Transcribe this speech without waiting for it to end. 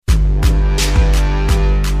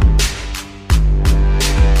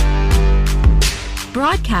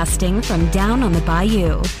Broadcasting from down on the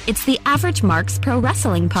bayou, it's the Average Marks Pro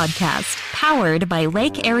Wrestling Podcast, powered by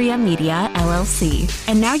Lake Area Media, LLC.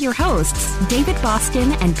 And now your hosts, David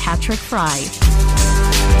Boston and Patrick Fry.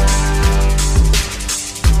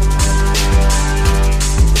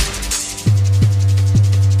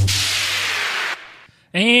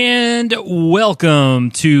 And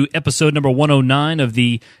welcome to episode number 109 of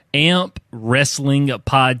the AMP Wrestling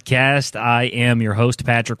Podcast. I am your host,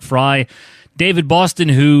 Patrick Fry. David Boston,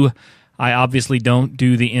 who I obviously don't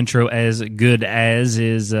do the intro as good as,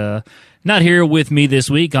 is not here with me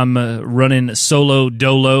this week. I'm running solo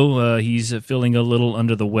dolo. He's feeling a little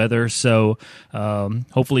under the weather, so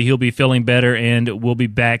hopefully he'll be feeling better and will be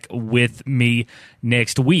back with me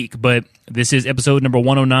next week. But this is episode number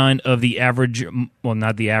 109 of the Average, well,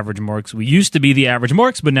 not the Average Marks. We used to be the Average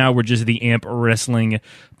Marks, but now we're just the AMP Wrestling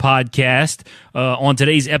Podcast. On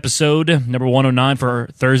today's episode, number 109 for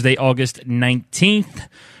Thursday, August 19th,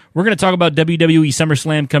 we're going to talk about WWE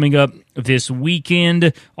SummerSlam coming up this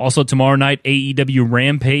weekend. Also tomorrow night, AEW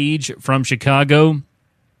Rampage from Chicago.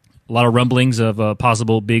 A lot of rumblings of a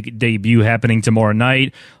possible big debut happening tomorrow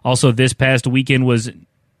night. Also, this past weekend was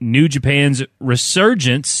New Japan's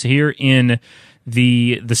resurgence here in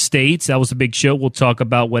the States. That was a big show. We'll talk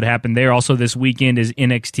about what happened there. Also, this weekend is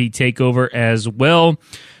NXT TakeOver as well.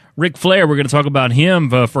 Ric Flair, we're going to talk about him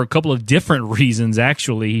for a couple of different reasons,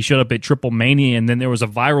 actually. He showed up at Triple Mania, and then there was a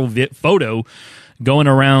viral photo going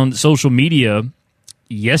around social media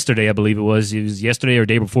yesterday, I believe it was. It was yesterday or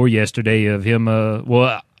day before yesterday of him.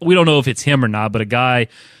 Well, we don't know if it's him or not, but a guy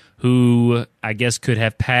who I guess could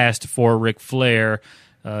have passed for Ric Flair.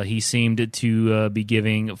 He seemed to be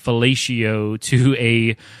giving fellatio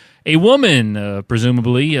to a woman,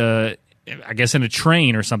 presumably, I guess in a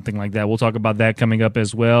train or something like that. We'll talk about that coming up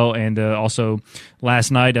as well. And also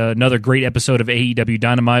last night, another great episode of AEW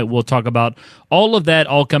Dynamite. We'll talk about all of that,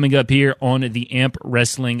 all coming up here on the AMP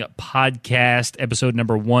Wrestling Podcast, episode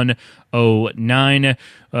number 109.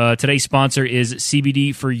 Today's sponsor is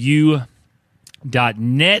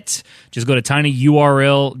CBD4U.net. Just go to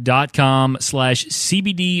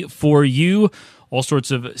tinyurl.com/CBD4U. All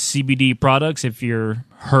sorts of CBD products. If you're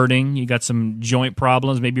hurting, you got some joint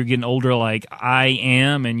problems, maybe you're getting older like I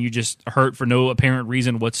am, and you just hurt for no apparent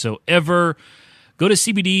reason whatsoever, go to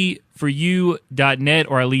CBD4U.net,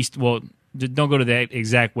 or at least, well, don't go to that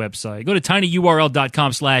exact website. Go to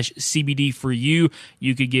tinyurl.com/CBD4U.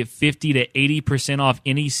 You could get 50 to 80% off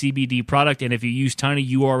any CBD product, and if you use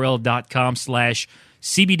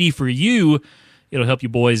tinyurl.com/CBD4U, it'll help you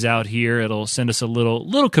boys out here. It'll send us a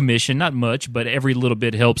little commission, not much, but every little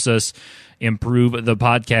bit helps us improve the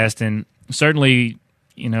podcast. And certainly,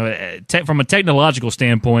 you know, from a technological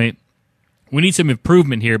standpoint, we need some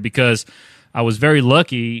improvement here because I was very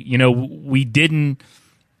lucky. You know,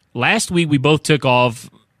 last week we both took off.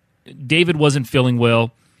 David wasn't feeling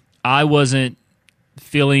well. I wasn't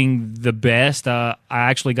feeling the best. I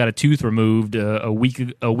actually got a tooth removed a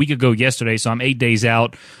week ago yesterday, so I'm 8 days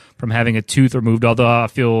out from having a tooth removed, although I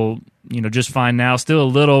feel, you know, just fine now. Still a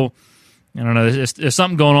little, I don't know, there's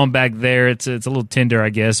something going on back there. It's a little tender, I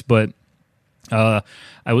guess, but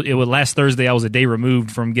last Thursday I was a day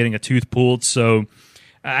removed from getting a tooth pulled, so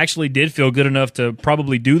I actually did feel good enough to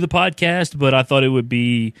probably do the podcast, but I thought it would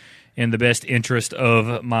be in the best interest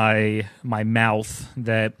of my mouth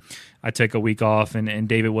that I took a week off, and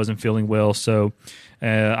David wasn't feeling well, so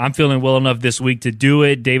I'm feeling well enough this week to do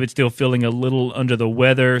it. David's still feeling a little under the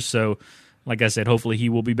weather, so like I said, hopefully he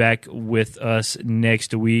will be back with us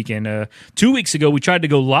next week. And 2 weeks ago, we tried to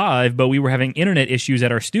go live, but we were having internet issues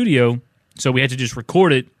at our studio, so we had to just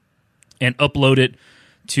record it and upload it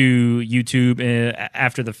to YouTube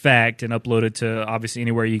after the fact, and upload it to obviously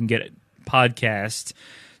anywhere you can get podcasts.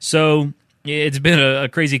 So it's been a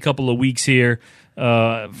crazy couple of weeks here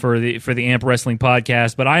for the AMP Wrestling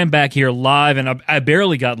Podcast, but I am back here live, and I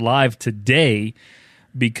barely got live today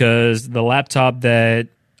because the laptop that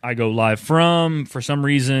I go live from, for some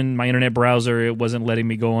reason, my internet browser, it wasn't letting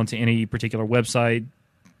me go onto any particular website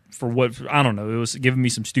for what, I don't know, it was giving me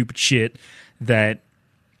some stupid shit that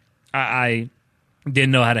I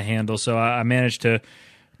didn't know how to handle, so I managed to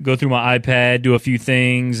go through my iPad, do a few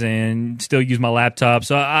things, and still use my laptop.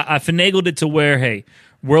 So I finagled it to where, hey,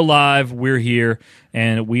 we're live, we're here,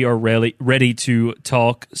 and we are ready to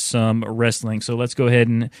talk some wrestling. So let's go ahead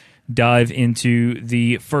and dive into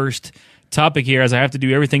the first topic here, as I have to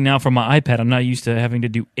do everything now from my iPad. I'm not used to having to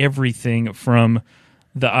do everything from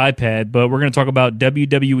the iPad, but we're going to talk about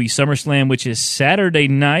WWE SummerSlam, which is Saturday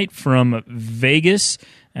night from Vegas.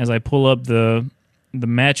 As I pull up the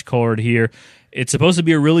match card here, it's supposed to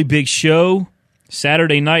be a really big show.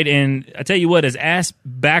 Saturday night. And I tell you what, as ass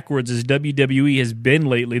backwards as WWE has been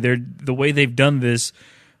lately, the way they've done this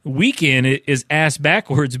weekend is ass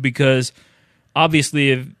backwards, because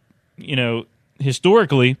obviously, if,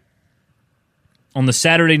 historically, on the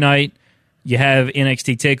Saturday night, you have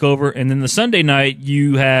NXT TakeOver, and then the Sunday night,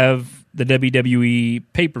 you have the WWE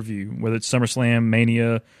pay-per-view, whether it's SummerSlam,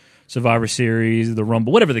 Mania, Survivor Series, the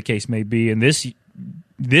Rumble, whatever the case may be. And this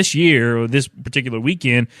year, or this particular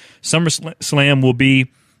weekend, SummerSlam will be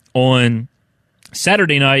on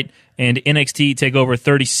Saturday night, and NXT TakeOver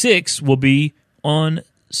 36 will be on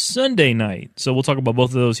Sunday night. So we'll talk about both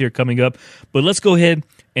of those here coming up. But let's go ahead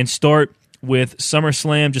and start with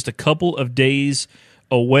SummerSlam, just a couple of days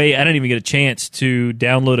away. I didn't even get a chance to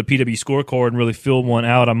download a PW scorecard and really fill one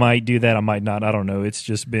out. I might do that. I might not. I don't know.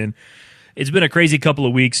 It's been a crazy couple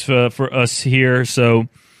of weeks for us here. So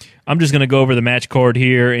I'm just going to go over the match card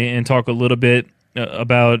here and talk a little bit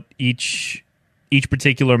about each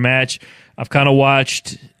particular match. I've kind of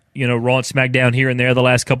watched, Raw and SmackDown here and there the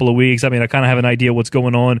last couple of weeks. I mean, I kind of have an idea what's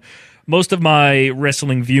going on. Most of my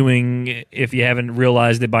wrestling viewing, if you haven't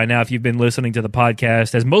realized it by now, if you've been listening to the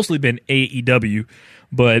podcast, has mostly been AEW,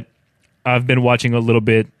 but I've been watching a little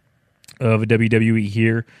bit of WWE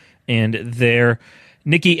here and there.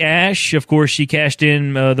 Nikki Ash, of course, she cashed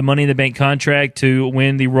in the Money in the Bank contract to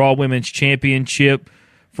win the Raw Women's Championship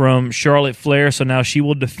from Charlotte Flair. So now she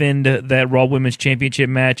will defend that Raw Women's Championship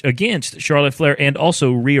match against Charlotte Flair and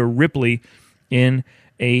also Rhea Ripley in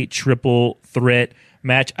a triple threat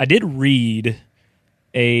match. I did read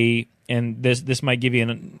and this might give you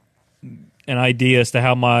an idea as to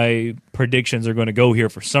how my predictions are going to go here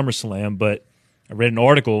for SummerSlam, but I read an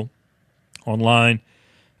article online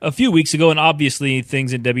a few weeks ago, and obviously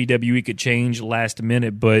things in WWE could change last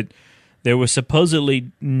minute, but there was supposedly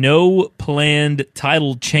no planned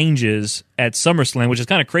title changes at SummerSlam, which is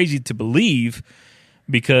kind of crazy to believe,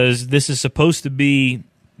 because this is supposed to be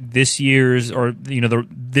this year's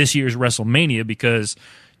WrestleMania, because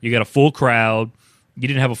you got a full crowd. You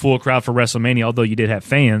didn't have a full crowd for WrestleMania, although you did have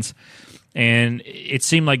fans, and it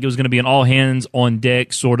seemed like it was going to be an all hands on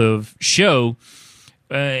deck sort of show.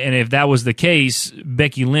 And if that was the case,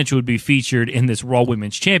 Becky Lynch would be featured in this Raw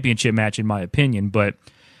Women's Championship match, in my opinion. But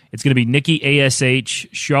it's going to be Nikki ASH,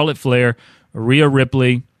 Charlotte Flair, Rhea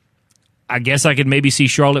Ripley. I guess I could maybe see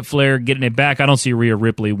Charlotte Flair getting it back. I don't see Rhea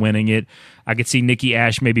Ripley winning it. I could see Nikki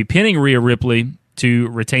Ash maybe pinning Rhea Ripley to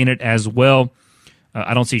retain it as well.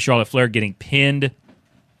 I don't see Charlotte Flair getting pinned.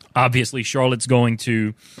 Obviously, Charlotte's going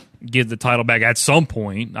to give the title back at some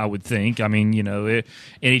point, I would think. I mean,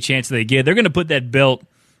 any chance they get, they're going to put that belt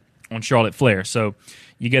on Charlotte Flair. So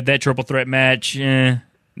you get that triple threat match.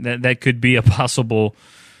 That could be a possible.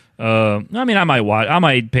 I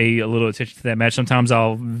might pay a little attention to that match. Sometimes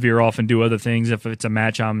I'll veer off and do other things if it's a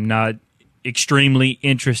match I'm not extremely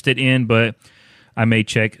interested in, but I may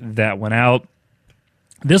check that one out.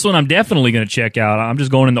 This one I'm definitely going to check out. I'm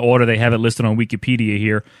just going in the order they have it listed on Wikipedia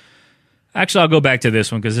here. Actually, I'll go back to this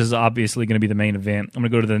one because this is obviously going to be the main event. I'm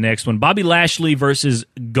going to go to the next one. Bobby Lashley versus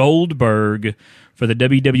Goldberg for the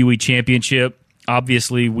WWE Championship.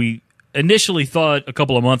 Obviously, we initially thought a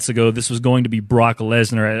couple of months ago this was going to be Brock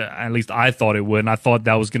Lesnar. At least I thought it would, and I thought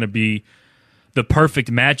that was going to be the perfect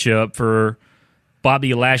matchup for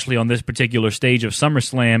Bobby Lashley on this particular stage of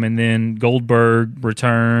SummerSlam, and then Goldberg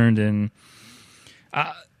returned, and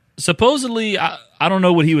supposedly, I don't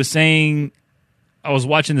know what he was saying. I was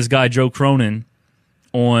watching this guy, Joe Cronin,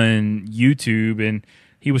 on YouTube, and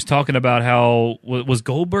he was talking about how, was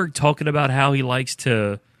Goldberg talking about how he likes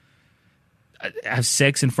to have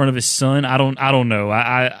sex in front of his son? I don't know.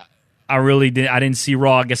 I really didn't see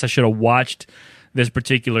Raw. I guess I should have watched this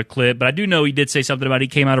particular clip, but I do know he did say something about he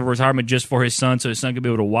came out of retirement just for his son, so his son could be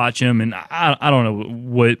able to watch him, and I don't know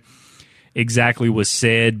what exactly was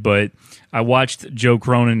said, but I watched Joe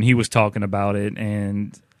Cronin. He was talking about it,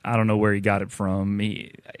 and I don't know where he got it from.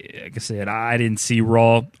 Like I said, I didn't see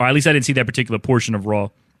Raw, or at least I didn't see that particular portion of Raw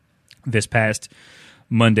this past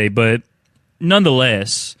Monday. But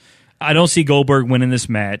nonetheless, I don't see Goldberg winning this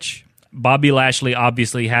match. Bobby Lashley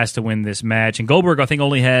obviously has to win this match. And Goldberg, I think,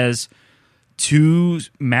 only has 2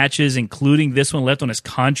 matches, including this one, left on his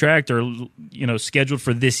contract or scheduled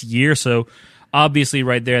for this year. So obviously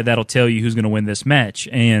right there, that'll tell you who's going to win this match.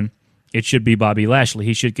 And it should be Bobby Lashley.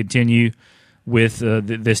 He should continue with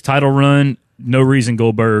this title run. No reason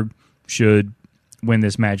Goldberg should win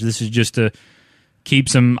this match. This is just to keep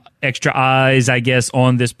some extra eyes, I guess,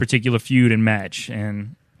 on this particular feud and match.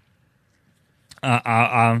 And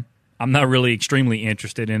I'm not really extremely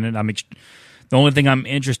interested in it. The only thing I'm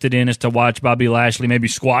interested in is to watch Bobby Lashley maybe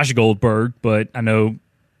squash Goldberg, but I know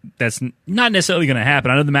that's not necessarily going to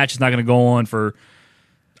happen. I know the match is not going to go on for.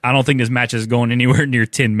 I don't think this match is going anywhere near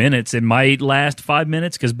 10 minutes. It might last 5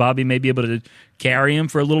 minutes because Bobby may be able to carry him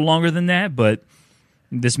for a little longer than that. But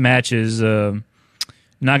this match is not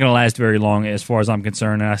going to last very long as far as I'm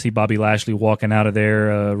concerned. And I see Bobby Lashley walking out of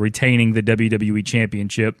there retaining the WWE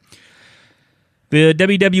Championship. The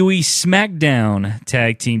WWE SmackDown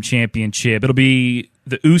Tag Team Championship. It'll be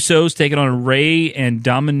the Usos taking on Rey and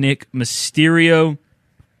Dominic Mysterio.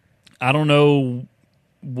 I don't know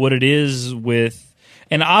what it is with...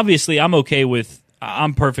 And obviously,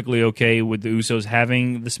 I'm perfectly okay with the Usos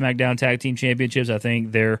having the SmackDown Tag Team Championships. I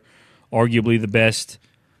think they're arguably the best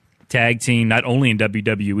tag team, not only in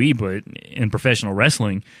WWE, but in professional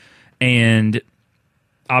wrestling. And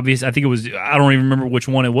obviously, I think it was, I don't even remember which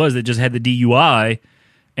one it was that just had the DUI.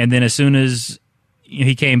 And then as soon as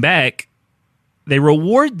he came back, they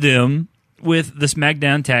reward them with the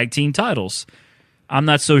SmackDown Tag Team titles. I'm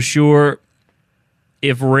not so sure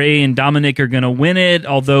if Rey and Dominic are going to win it,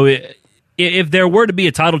 although if there were to be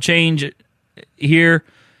a title change here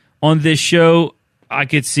on this show, I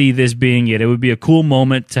could see this being it. It would be a cool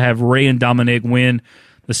moment to have Rey and Dominic win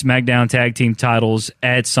the SmackDown Tag Team titles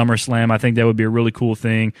at SummerSlam. I think that would be a really cool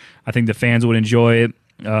thing. I think the fans would enjoy it.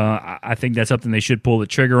 I think that's something they should pull the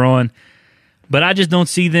trigger on. But I just don't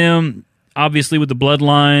see them, obviously, with the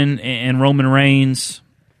Bloodline and Roman Reigns.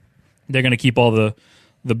 They're going to keep all the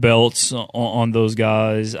belts on those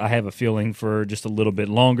guys. I have a feeling for just a little bit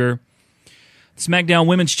longer. SmackDown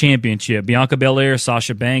Women's Championship. Bianca Belair,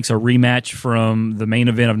 Sasha Banks, a rematch from the main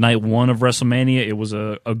event of Night 1 of WrestleMania. It was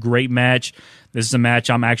a great match. This is a match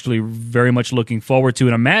I'm actually very much looking forward to,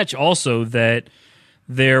 and a match also that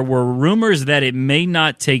there were rumors that it may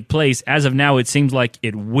not take place. As of now, it seems like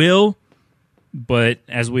it will, but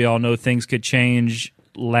as we all know, things could change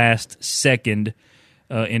last second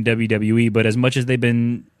in WWE. But as much as they've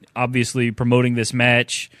been obviously promoting this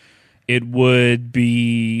match, it would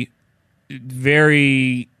be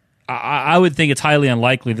very... I would think it's highly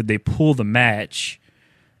unlikely that they pull the match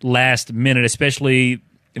last minute, especially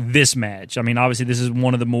this match. I mean, obviously, this is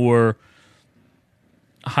one of the more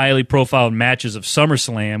highly profiled matches of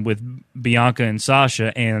SummerSlam with Bianca and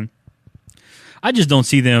Sasha, and I just don't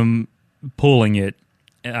see them pulling it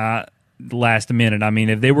last minute. I mean,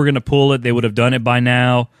 if they were going to pull it, they would have done it by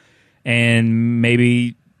now and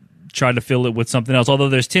maybe try to fill it with something else. Although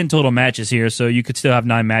there's 10 total matches here, so you could still have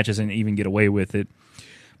 9 matches and even get away with it.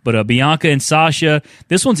 But Bianca and Sasha,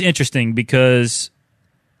 this one's interesting because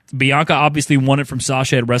Bianca obviously won it from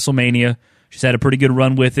Sasha at WrestleMania. She's had a pretty good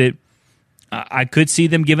run with it. I could see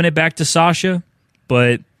them giving it back to Sasha,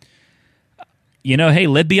 but, you know, hey,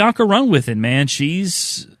 let Bianca run with it, man.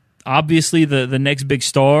 She's obviously the next big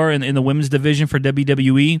star in the women's division for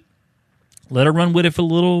WWE. Let her run with it for a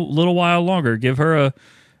little while longer. Give her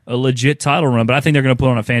a legit title run. But I think they're going to put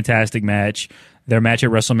on a fantastic match. Their match at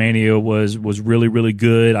WrestleMania was really, really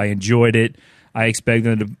good. I enjoyed it. I expect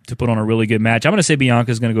them to put on a really good match. I'm going to say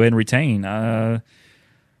Bianca's going to go ahead and retain.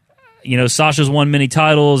 You know, Sasha's won many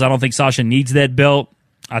titles. I don't think Sasha needs that belt.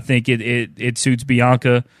 I think it suits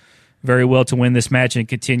Bianca very well to win this match and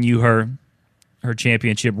continue her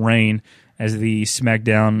championship reign as the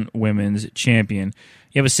SmackDown Women's Champion.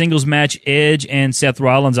 You have a singles match, Edge and Seth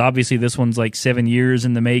Rollins. Obviously, this one's like 7 years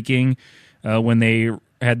in the making when they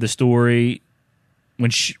had the story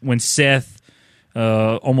when Seth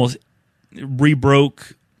almost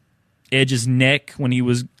rebroke Edge's neck when he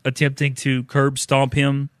was attempting to curb stomp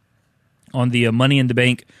him on the Money in the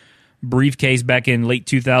Bank briefcase back in late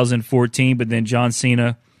 2014, but then John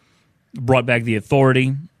Cena brought back the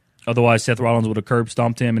Authority. Otherwise, Seth Rollins would have curb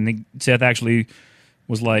stomped him, and then Seth actually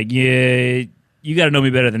was like, yeah, you got to know me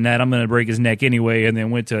better than that. I'm going to break his neck anyway, and then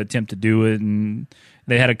went to attempt to do it, and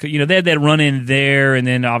they had that run-in there, and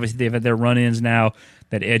then obviously they've had their run-ins now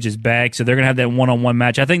that Edge is back, so they're going to have that one-on-one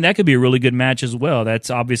match. I think that could be a really good match as well. That's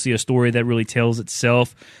obviously a story that really tells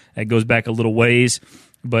itself. That goes back a little ways.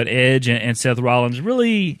 But Edge and Seth Rollins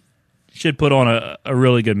really should put on a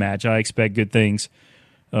really good match. I expect good things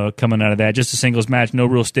coming out of that. Just a singles match, no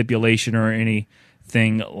real stipulation or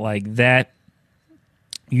anything like that.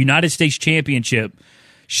 United States Championship.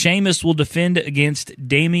 Sheamus will defend against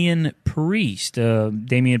Damian Priest.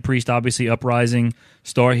 Damian Priest, obviously uprising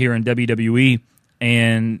star here in WWE,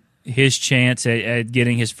 and his chance at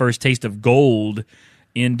getting his first taste of gold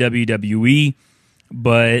in WWE.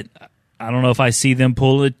 But I don't know if I see them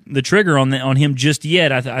pull the trigger on him just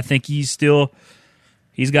yet. I think he's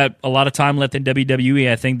got a lot of time left in WWE.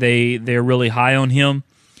 I think they're really high on him,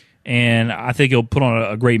 and I think he'll put on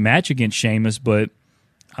a great match against Sheamus, but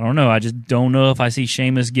I don't know. I just don't know if I see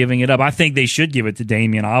Sheamus giving it up. I think they should give it to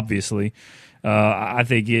Damian, obviously. I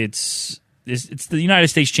think it's the United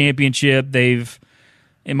States Championship. They've,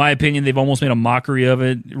 in my opinion, they've almost made a mockery of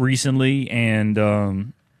it recently, and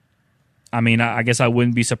I mean, I guess I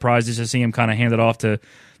wouldn't be surprised just to see him kind of hand it off to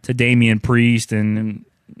Damian Priest and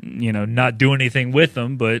not do anything with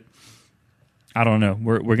them, but I don't know.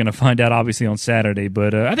 We're going to find out obviously on Saturday,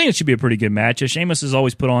 but I think it should be a pretty good match. Sheamus has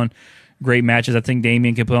always put on great matches. I think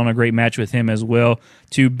Damian can put on a great match with him as well.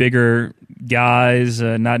 Two bigger guys,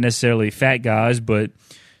 not necessarily fat guys, but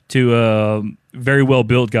two very well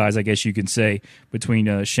built guys, I guess you can say,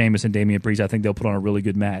 between Sheamus and Damian Priest. I think they'll put on a really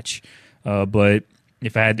good match. But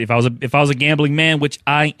if I was a gambling man, which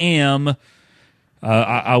I am,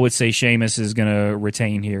 I would say Sheamus is going to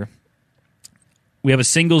retain here. We have a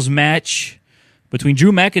singles match between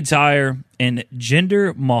Drew McIntyre and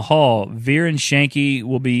Jinder Mahal. Veer and Shanky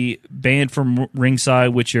will be banned from ringside,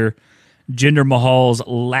 which are Jinder Mahal's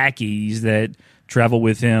lackeys that travel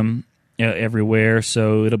with him everywhere.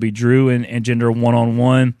 So it'll be Drew and Jinder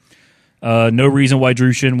one-on-one. No reason why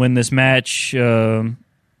Drew shouldn't win this match.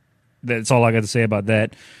 That's all I got to say about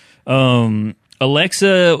that.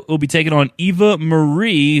 Alexa will be taking on Eva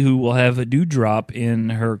Marie, who will have a Doudrop in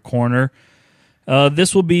her corner.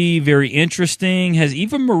 This will be very interesting. Has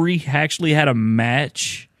Eva Marie actually had a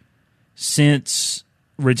match since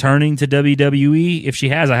returning to WWE? If she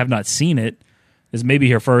has, I have not seen it. This may be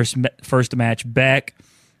her first match back.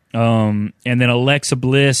 And then Alexa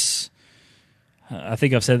Bliss, I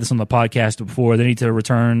think I've said this on the podcast before, they need to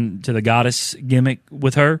return to the goddess gimmick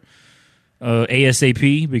with her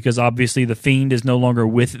ASAP, because obviously the Fiend is no longer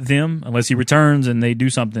with them. Unless he returns and they do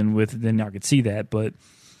something with, then I could see that. But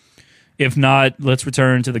if not, let's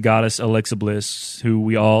return to the goddess Alexa Bliss, who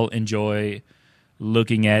we all enjoy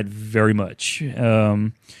looking at very much.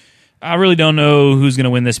 I really don't know who's going to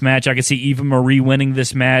win this match. I could see Eva Marie winning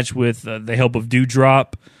this match with the help of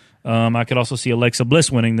Doudrop. I could also see Alexa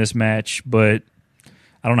Bliss winning this match, but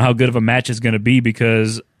I don't know how good of a match it's going to be,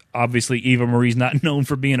 because obviously Eva Marie's not known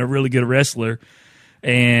for being a really good wrestler.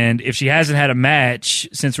 And if she hasn't had a match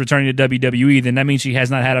since returning to WWE, then that means she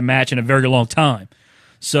has not had a match in a very long time.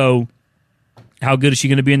 So how good is she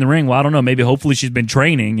going to be in the ring? Well, I don't know. Maybe hopefully she's been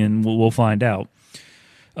training, and we'll find out.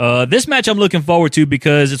 This match I'm looking forward to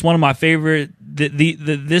because it's one of my favorite.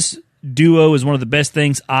 This duo is one of the best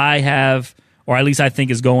things I have, or at least I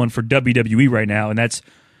think is going for WWE right now, and that's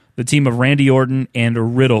the team of Randy Orton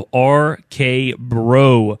and Riddle. RK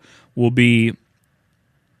Bro will be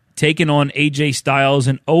taking on AJ Styles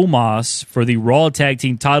and Omos for the Raw Tag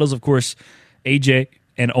Team titles. Of course, AJ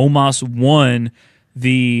and Omos won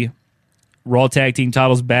the Raw Tag Team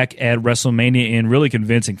titles back at WrestleMania in really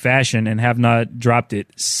convincing fashion and have not dropped it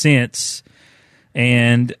since.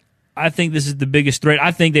 And I think this is the biggest threat.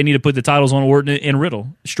 I think they need to put the titles on Orton and Riddle,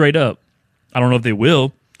 straight up. I don't know if they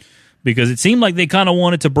will, because it seemed like they kind of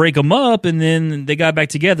wanted to break them up and then they got back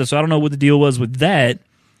together. So I don't know what the deal was with that,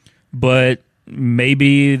 but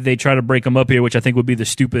maybe they try to break them up here, which I think would be the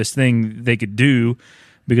stupidest thing they could do,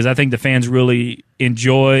 because I think the fans really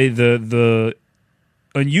enjoy the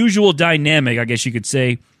unusual dynamic, I guess you could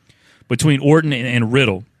say, between Orton and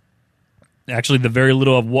Riddle. Actually, the very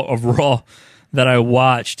little of Raw that I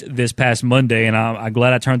watched this past Monday, and I'm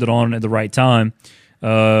glad I turned it on at the right time,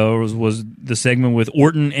 was the segment with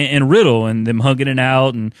Orton and Riddle and them hugging it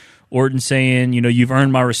out, and Orton saying, you've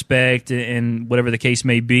earned my respect, and whatever the case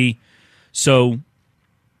may be. So,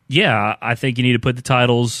 yeah, I think you need to put the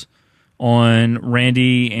titles on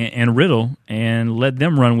Randy and Riddle and let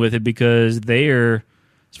them run with it, because they are,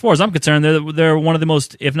 as far as I'm concerned, they're one of the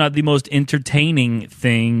most, if not the most entertaining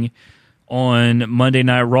thing on Monday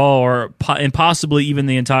Night Raw, and possibly even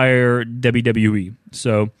the entire WWE.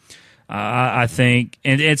 So I think,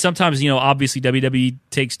 and sometimes, obviously WWE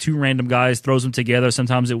takes two random guys, throws them together.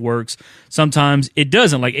 Sometimes it works. Sometimes it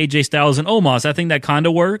doesn't, like AJ Styles and Omos. I think that kind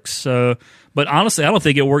of works. But honestly, I don't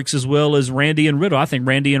think it works as well as Randy and Riddle. I think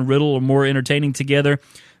Randy and Riddle are more entertaining together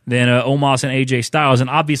than Omos and AJ Styles. And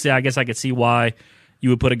obviously, I guess I could see why you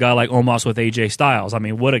would put a guy like Omos with AJ Styles. I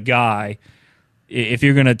mean, what a guy. If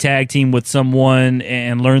you're going to tag team with someone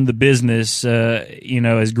and learn the business,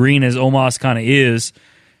 as green as Omos kind of is,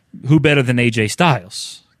 who better than AJ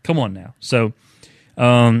Styles? Come on now. So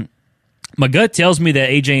my gut tells me that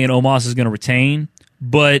AJ and Omos is going to retain,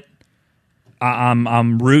 but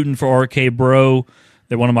I'm rooting for RK Bro.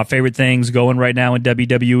 They're one of my favorite things going right now in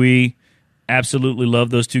WWE. Absolutely love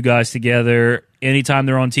those two guys together. Anytime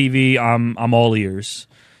they're on TV, I'm all ears.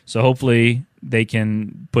 So hopefully they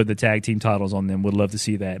can put the tag team titles on them. Would love to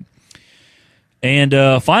see that.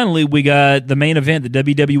 And finally, we got the main event, the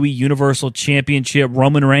WWE Universal Championship,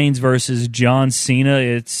 Roman Reigns versus John Cena.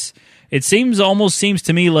 It almost seems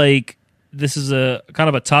to me like this is a kind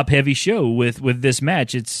of a top-heavy show with this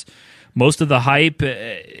match. It's most of the hype,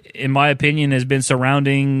 in my opinion, has been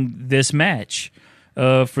surrounding this match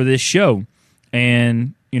for this show.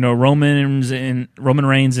 And, Roman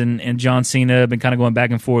Reigns and John Cena have been kind of going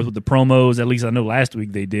back and forth with the promos. At least I know last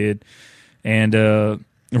week they did. And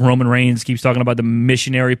Roman Reigns keeps talking about the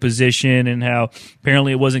missionary position and how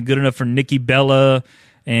apparently it wasn't good enough for Nikki Bella.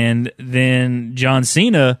 And then John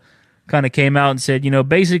Cena kind of came out and said,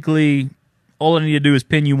 basically all I need to do is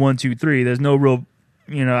pin you 1, 2, 3. There's no real,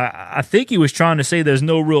 I think he was trying to say there's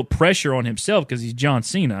no real pressure on himself because he's John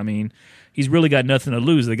Cena. I mean, he's really got nothing to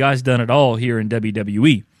lose. The guy's done it all here in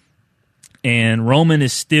WWE. And Roman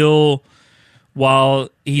is still, while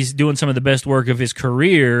he's doing some of the best work of his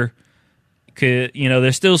career,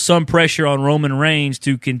 there's still some pressure on Roman Reigns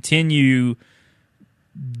to continue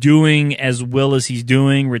doing as well as he's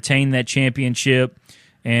doing, retain that championship,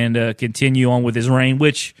 and continue on with his reign,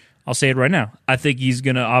 which, I'll say it right now, I think he's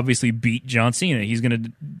going to obviously beat John Cena. He's going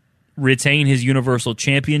to retain his Universal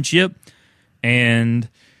Championship, and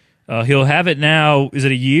he'll have it now. Is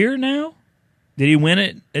it a year now? Did he win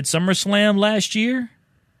it at SummerSlam last year?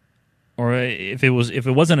 Or if it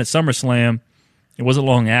wasn't at SummerSlam, it wasn't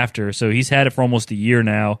long after. So he's had it for almost a year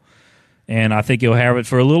now, and I think he'll have it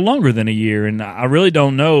for a little longer than a year. And I really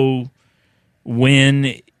don't know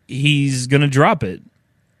when he's going to drop it.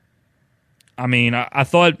 I mean, I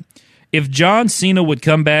thought if John Cena would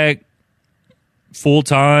come back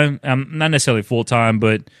full-time, not necessarily full-time,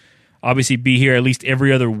 but obviously be here at least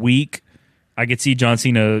every other week, I could see John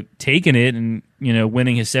Cena taking it and,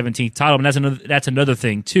 winning his 17th title. And that's another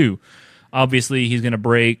thing, too. Obviously, he's going to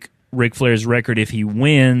break Ric Flair's record if he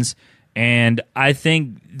wins, and I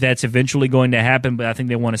think that's eventually going to happen, but I think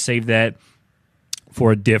they want to save that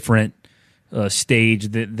for a different stage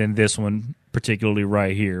than this one, particularly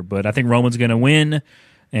right here. But I think Roman's going to win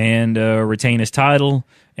and retain his title.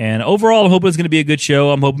 And overall, I'm hoping it's going to be a good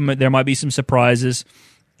show. I'm hoping there might be some surprises.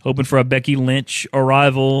 Hoping for a Becky Lynch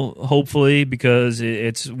arrival, hopefully, because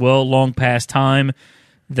it's long past time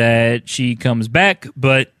that she comes back.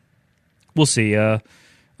 But we'll see. Like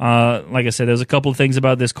I said, there's a couple of things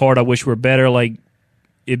about this card I wish were better, like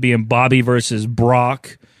it being Bobby versus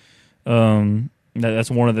Brock.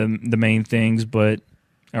 That's one of the main things. And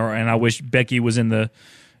I wish Becky was in the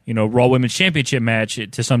Raw Women's Championship match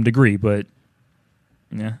to some degree. But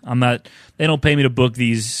yeah, I'm not. They don't pay me to book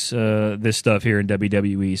this stuff here in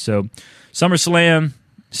WWE. So SummerSlam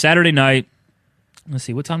Saturday night. Let's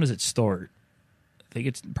see, what time does it start? I think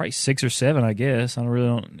it's probably 6 or 7, I guess.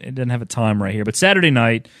 It doesn't have a time right here. But Saturday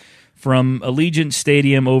night from Allegiant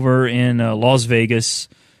Stadium over in Las Vegas.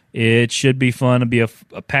 It should be fun. It'll be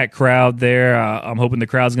a packed crowd there. I'm hoping the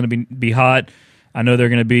crowd's going to be hot. I know they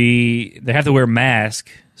have to wear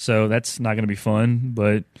masks, so that's not going to be fun.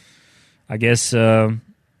 But I guess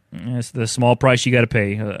it's the small price you got to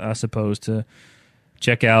pay, I suppose, to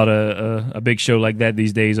check out a big show like that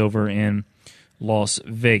these days over in Las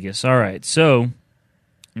Vegas. All right, so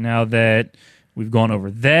now that we've gone over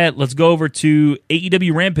that, let's go over to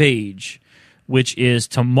AEW Rampage, which is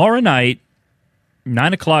tomorrow night,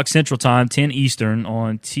 9 o'clock Central Time, 10 Eastern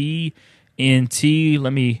on TNT.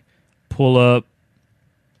 Let me pull up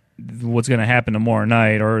what's going to happen tomorrow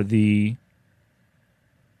night, or the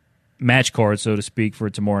match card, so to speak, for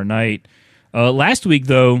tomorrow night. Last week,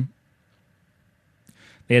 though,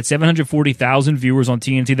 they had 740,000 viewers on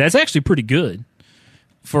TNT. That's actually pretty good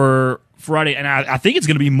for Friday, and I think it's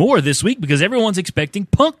going to be more this week because everyone's expecting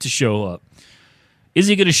Punk to show up. Is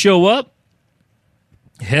he going to show up?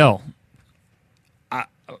 Hell.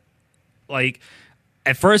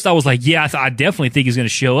 At first I was like, yeah, I definitely think he's going to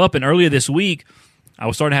show up, and earlier this week I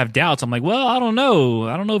was starting to have doubts. I'm like, well, I don't know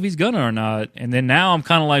if he's gonna or not. And then now I'm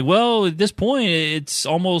kind of like, well, at this point it's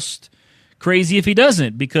almost crazy if he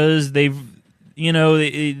doesn't, because they've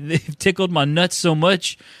tickled my nuts so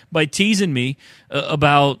much by teasing me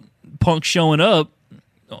about Punk showing up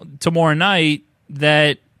tomorrow night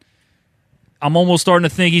that I'm almost starting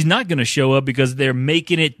to think he's not going to show up because they're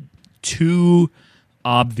making it too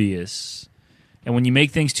obvious. And when you make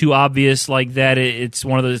things too obvious like that, it's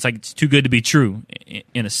one of those. It's like it's too good to be true,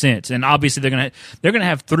 in a sense. And obviously, they're gonna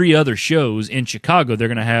have 3 other shows in Chicago. They're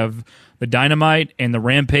gonna have the Dynamite and the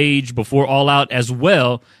Rampage before All Out, as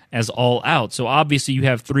well as All Out. So obviously, you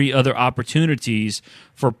have 3 other opportunities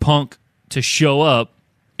for Punk to show up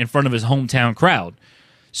in front of his hometown crowd.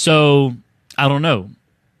 So I don't know.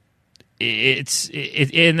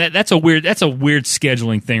 And that's a weird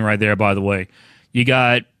scheduling thing right there. By the way, you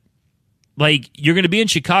got. You're going to be in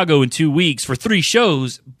Chicago in 2 weeks for 3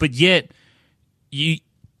 shows, but yet you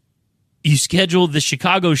schedule the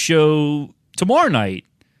Chicago show tomorrow night.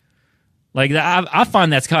 Like, I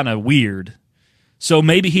find that's kind of weird. So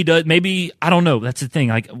maybe he does. Maybe, I don't know. That's the thing.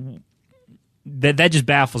 Like, that just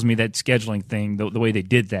baffles me, that scheduling thing, the way they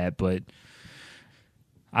did that. But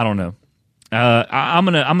I don't know. I'm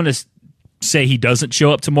gonna say he doesn't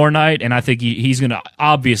show up tomorrow night, and I think he's gonna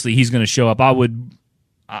show up.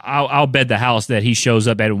 I'll bet the house that he shows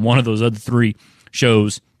up at one of those other 3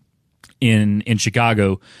 shows in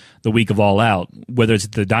Chicago the week of All Out, whether it's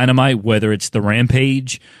the Dynamite, whether it's the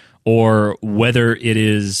Rampage, or whether it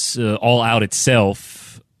is All Out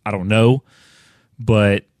itself. I don't know,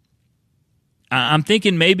 but I'm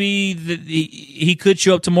thinking maybe that he could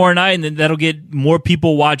show up tomorrow night, and then that'll get more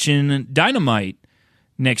people watching Dynamite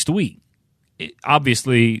next week.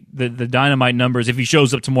 Obviously, the Dynamite numbers, if he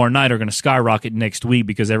shows up tomorrow night, are going to skyrocket next week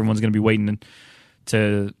because everyone's going to be waiting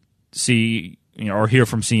to see, or hear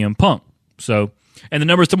from CM Punk. So, and the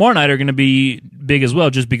numbers tomorrow night are going to be big as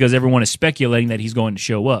well, just because everyone is speculating that he's going to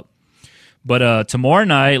show up. But tomorrow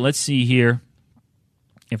night, let's see here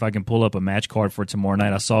if I can pull up a match card for tomorrow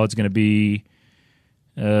night. I saw it's going to be.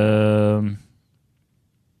 Okay,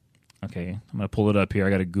 I'm going to pull it up here. I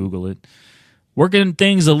got to Google it. Working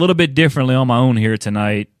things a little bit differently on my own here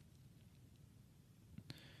tonight.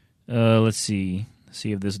 Let's see.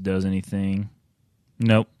 See if this does anything.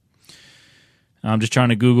 Nope. I'm just trying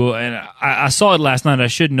to Google, and I saw it last night. I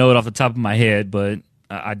should know it off the top of my head, but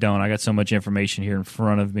I don't. I got so much information here in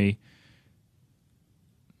front of me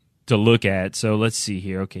to look at. So let's see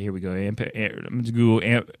here. Okay, here we go. I'm going to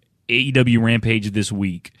Google AEW Rampage this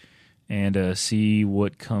week and see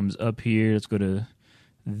what comes up here. Let's go to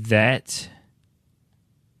that.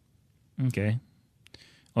 Okay.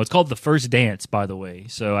 Well, it's called The First Dance, by the way.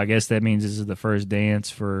 So I guess that means this is the first dance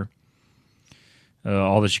for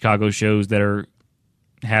all the Chicago shows that are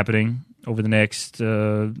happening over the next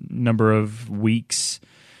number of weeks.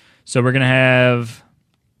 So we're going to have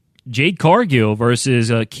Jade Cargill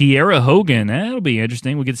versus Kiera Hogan. That'll be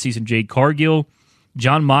interesting. We'll get to see some Jade Cargill.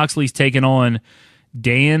 Jon Moxley's taking on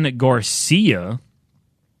Dan Garcia.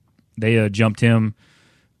 They jumped him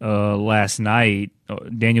last night.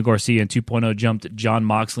 Daniel Garcia and 2.0 jumped Jon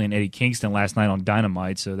Moxley and Eddie Kingston last night on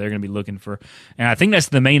Dynamite, so they're going to be looking for... And I think that's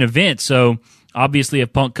the main event, so obviously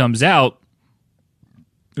if Punk comes out...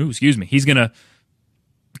 he's going to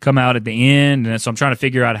come out at the end, and so I'm trying to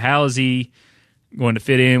figure out how is he going to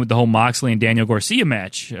fit in with the whole Moxley and Daniel Garcia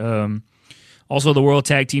match. Also, the World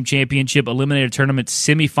Tag Team Championship Eliminator Tournament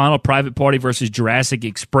semifinal, Private Party versus Jurassic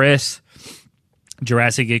Express.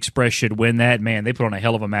 Jurassic Express should win that. Man, they put on a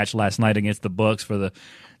hell of a match last night against the Bucks for the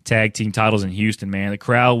tag team titles in Houston, man. The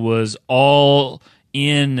crowd was all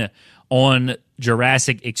in on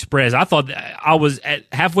Jurassic Express. I thought I was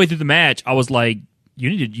halfway through the match, I was like,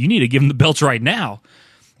 you need to give them the belts right now.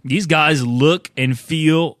 These guys look and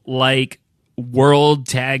feel like world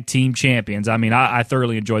tag team champions. I mean, I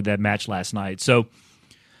thoroughly enjoyed that match last night. So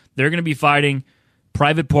they're going to be fighting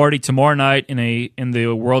Private Party tomorrow night in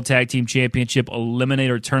the World Tag Team Championship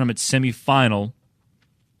Eliminator Tournament semifinal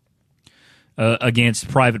against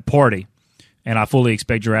Private Party, and I fully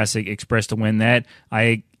expect Jurassic Express to win that.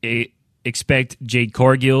 I expect Jade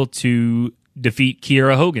Cargill to defeat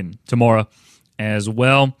Kiera Hogan tomorrow as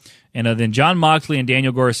well, and then Jon Moxley and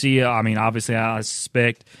Daniel Garcia. I mean, obviously, I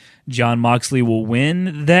suspect Jon Moxley will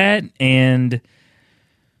win that, and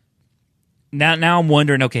Now I'm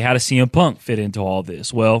wondering, okay, how does CM Punk fit into all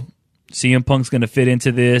this? Well, CM Punk's going to fit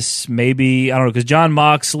into this maybe, I don't know, because Jon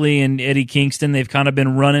Moxley and Eddie Kingston, they've kind of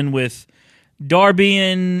been running with Darby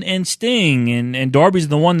and Sting, and Darby's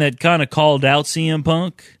the one that kind of called out CM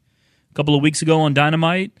Punk a couple of weeks ago on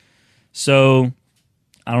Dynamite. So,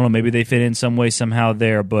 I don't know, maybe they fit in some way, somehow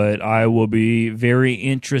there, but I will be very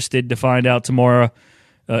interested to find out tomorrow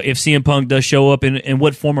if CM Punk does show up, in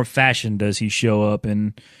what form or fashion does he show up,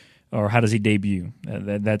 or how does he debut?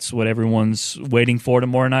 That's what everyone's waiting for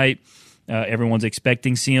tomorrow night. Everyone's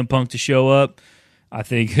expecting CM Punk to show up. I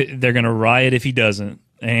think they're going to riot if he doesn't.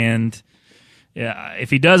 And if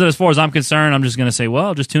he doesn't, as far as I'm concerned, I'm just going to say,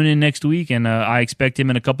 well, just tune in next week, and I expect him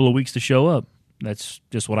in a couple of weeks to show up. That's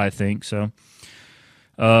just what I think. So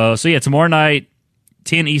yeah, tomorrow night,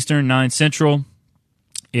 10 Eastern, 9 Central,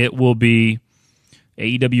 it will be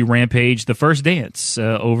AEW Rampage, The First Dance,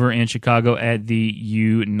 over in Chicago at the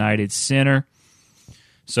United Center.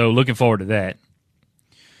 So looking forward to that.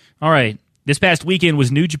 All right. This past weekend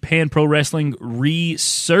was New Japan Pro Wrestling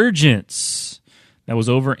Resurgence. That was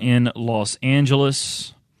over in Los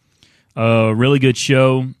Angeles. Really good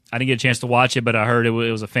show. I didn't get a chance to watch it, but I heard it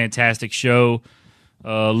was a fantastic show.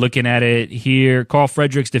 Looking at it here, Carl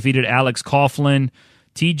Fredericks defeated Alex Coughlin.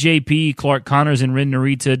 TJP, Clark Connors, and Ren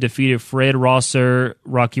Narita defeated Fred Rosser,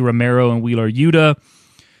 Rocky Romero, and Wheeler Yuta.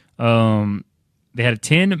 They had a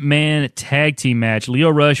 10-man tag team match. Leo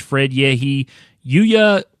Rush, Fred Yehi,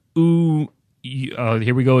 Yuya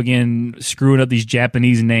here we go again, screwing up these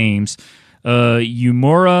Japanese names.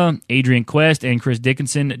 Yumura, Adrian Quest, and Chris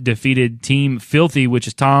Dickinson defeated Team Filthy, which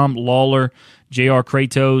is Tom Lawler, J.R.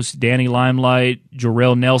 Kratos, Danny Limelight,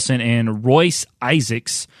 Jarrell Nelson, and Royce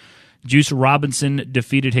Isaacs. Juice Robinson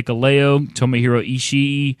defeated Hikuleo. Tomohiro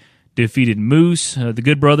Ishii defeated Moose. The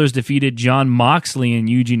Good Brothers defeated John Moxley and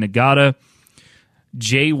Yuji Nagata.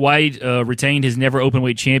 Jay White retained his never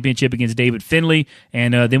openweight championship against David Finlay.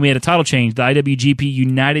 And then we had a title change. The IWGP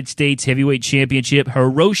United States Heavyweight Championship.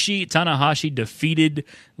 Hiroshi Tanahashi defeated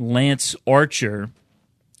Lance Archer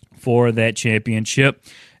for that championship.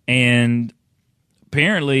 And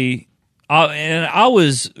apparently, I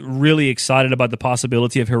was really excited about the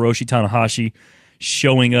possibility of Hiroshi Tanahashi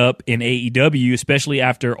showing up in AEW, especially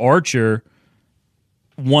after Archer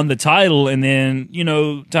won the title, and then, you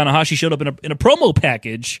know, Tanahashi showed up in a promo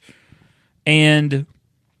package and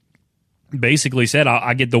basically said,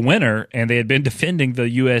 I get the winner, and they had been defending the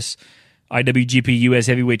IWGP US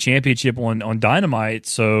Heavyweight Championship on Dynamite,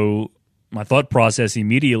 so my thought process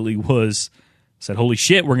immediately said, holy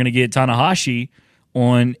shit, we're going to get Tanahashi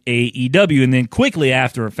on AEW, and then quickly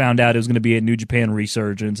after I found out it was going to be a New Japan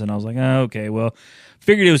Resurgence, and I was like, oh, okay, well,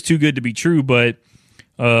 figured it was too good to be true, but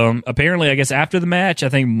apparently, I guess after the match, I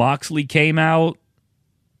think Moxley came out,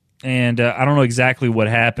 and I don't know exactly what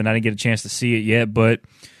happened. I didn't get a chance to see it yet, but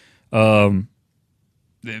Tanahashi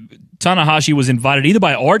was invited either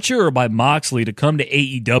by Archer or by Moxley to come to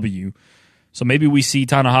AEW. So maybe we see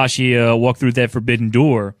Tanahashi walk through that forbidden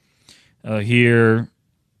door here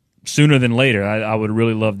sooner than later. I would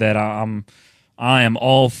really love that. I am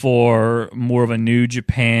all for more of a New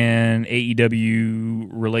Japan AEW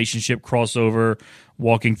relationship crossover,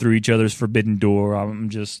 walking through each other's forbidden door.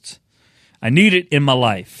 I need it in my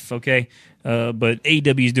life, okay? But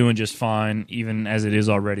AEW is doing just fine, even as it is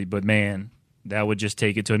already. But man, that would just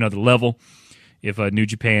take it to another level if New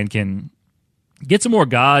Japan can get some more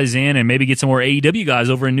guys in and maybe get some more AEW guys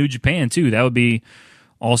over in New Japan too. That would be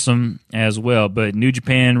awesome as well. But New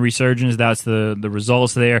Japan Resurgence, that's the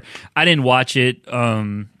results there. I didn't watch it,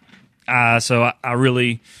 so I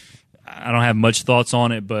don't have much thoughts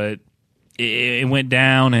on it, but it went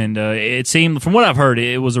down, and it seemed, from what I've heard,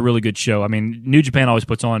 it was a really good show. I mean, New Japan always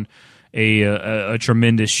puts on a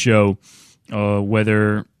tremendous show,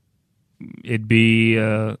 whether it be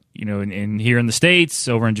in here in the States,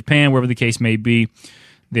 over in Japan, wherever the case may be,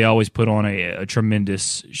 they always put on a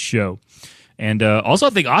tremendous show. And also, I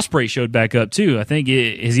think Ospreay showed back up too. I think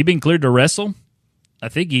has he been cleared to wrestle? I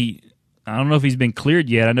don't know if he's been cleared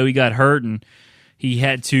yet. I know he got hurt and he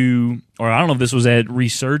had to, or I don't know if this was at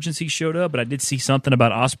Resurgence he showed up, but I did see something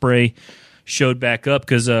about Ospreay showed back up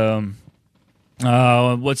because Shingo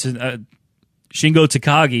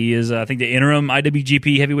Takagi is, I think, the interim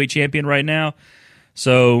IWGP Heavyweight Champion right now.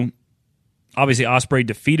 So obviously Ospreay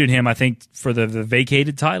defeated him, I think, for the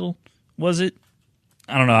vacated title. Was it?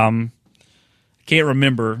 I don't know. Can't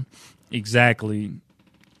remember exactly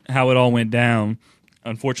how it all went down.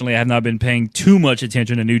 Unfortunately, I have not been paying too much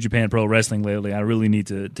attention to New Japan Pro Wrestling lately. I really need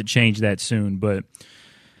to change that soon. But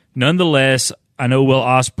nonetheless, I know Will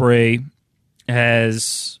Ospreay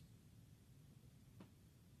has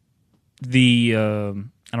the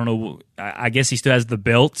I don't know. I guess he still has the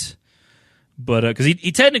belt, but because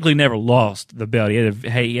he technically never lost the belt, he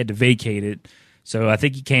had to vacate it. So I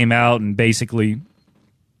think he came out and basically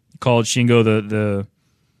called Shingo the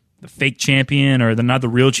fake champion, or not the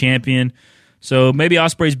real champion. So maybe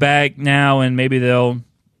Ospreay's back now, and maybe they'll,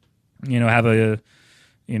 have an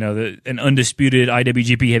undisputed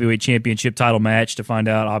IWGP Heavyweight Championship title match to find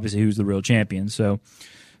out, obviously, who's the real champion. So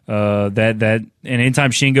and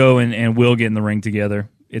anytime Shingo and Will get in the ring together,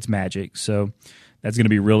 it's magic. So that's going to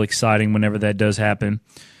be real exciting whenever that does happen.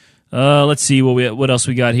 Let's see what else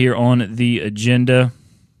we got here on the agenda.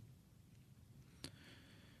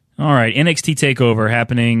 All right, NXT TakeOver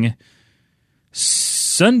happening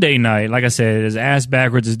Sunday night. Like I said, as ass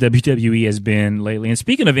backwards as WWE has been lately. And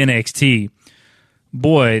speaking of NXT,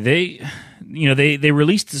 boy, they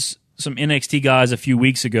released some NXT guys a few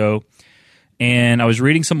weeks ago, and I was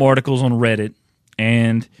reading some articles on Reddit,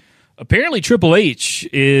 and apparently Triple H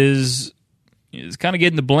is kind of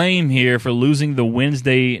getting the blame here for losing the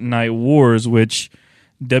Wednesday Night Wars, which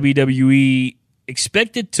WWE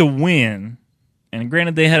expected to win. And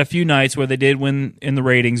granted, they had a few nights where they did win in the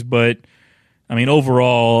ratings, but, I mean,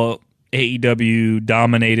 overall, AEW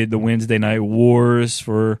dominated the Wednesday Night Wars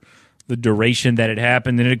for the duration that it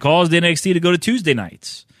happened, and it caused NXT to go to Tuesday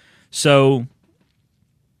nights. So,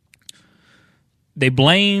 they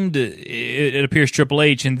blamed, it appears, Triple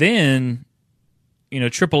H, and then,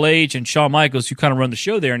 Triple H and Shawn Michaels, who kind of run the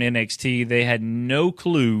show there in NXT, they had no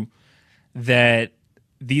clue that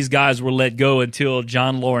these guys were let go until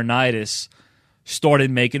John Laurinaitis started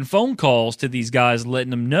making phone calls to these guys,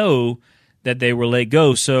 letting them know that they were let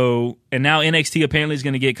go. So, and now NXT apparently is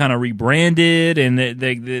going to get kind of rebranded, and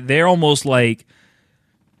they're almost like,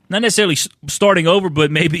 not necessarily starting over,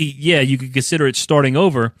 but maybe, you could consider it starting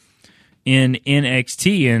over in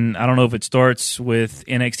NXT. And I don't know if it starts with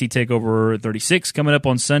NXT TakeOver 36 coming up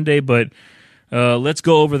on Sunday, but let's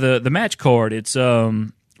go over the match card. It's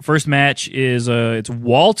first match is it's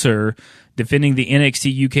Walter defending the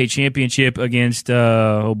NXT UK Championship against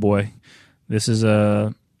this is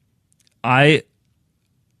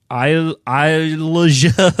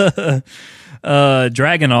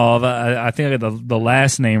Dragunov. I think I got the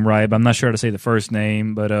last name right, but I'm not sure how to say the first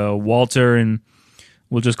name. But Walter, and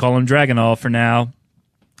we'll just call him Dragunov for now.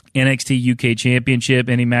 NXT UK Championship.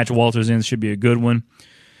 Any match Walter's in should be a good one.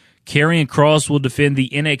 Karrion Kross will defend the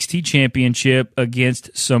NXT Championship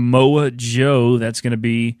against Samoa Joe. That's going to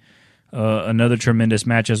be another tremendous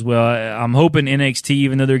match as well. I'm hoping NXT,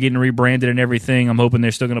 even though they're getting rebranded and everything, I'm hoping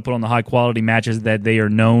they're still going to put on the high-quality matches that they are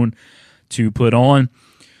known to put on.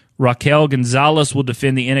 Raquel Gonzalez will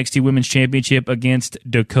defend the NXT Women's Championship against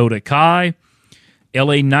Dakota Kai.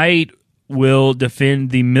 LA Knight will defend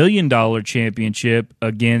the $1 Million Championship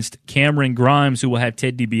against Cameron Grimes, who will have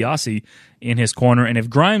Ted DiBiase in his corner. And if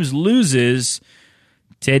Grimes loses,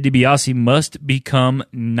 Ted DiBiase must become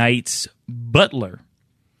Knight's butler.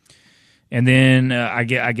 And then I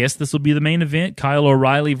guess this will be the main event. Kyle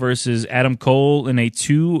O'Reilly versus Adam Cole in a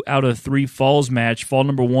 2 out of 3 falls match. Fall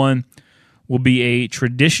number 1 will be a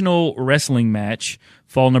traditional wrestling match.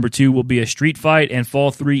 Fall number 2 will be a street fight. And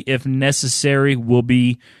fall 3, if necessary, will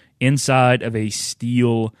be inside of a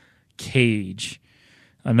steel cage.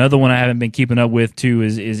 Another one I haven't been keeping up with, too,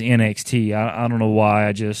 is NXT. I don't know why.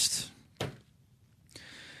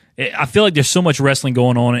 I feel like there's so much wrestling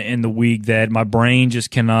going on in the week that my brain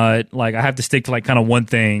just cannot, I have to stick to kind of one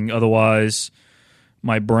thing. Otherwise,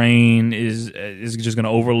 my brain is just going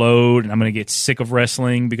to overload, and I'm going to get sick of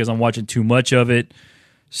wrestling because I'm watching too much of it.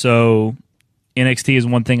 So NXT is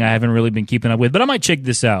one thing I haven't really been keeping up with. But I might check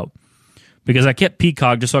this out because I kept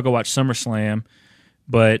Peacock just so I could watch SummerSlam.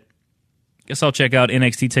 But I guess I'll check out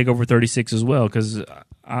NXT TakeOver 36 as well because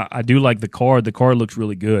I do like the card. The card looks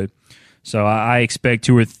really good. So I expect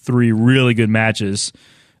 2 or 3 really good matches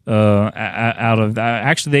out of that.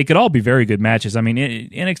 Actually, they could all be very good matches. I mean,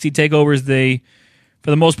 NXT TakeOvers,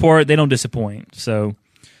 for the most part, they don't disappoint. So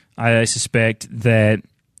I suspect that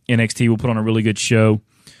NXT will put on a really good show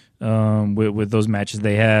with those matches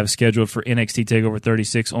they have scheduled for NXT TakeOver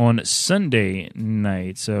 36 on Sunday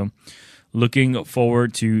night. So looking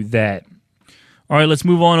forward to that. All right, let's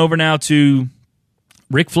move on over now to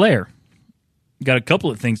Ric Flair. Got a couple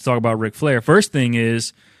of things to talk about Ric Flair. First thing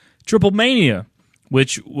is Triple Mania,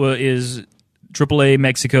 which is AAA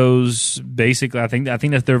Mexico's basically, I think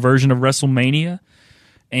that's their version of WrestleMania.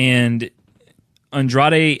 And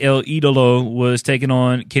Andrade El Idolo was taking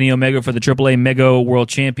on Kenny Omega for the AAA Mega World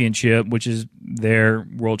Championship, which is their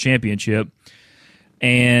world championship.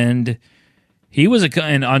 And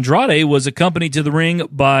and Andrade was accompanied to the ring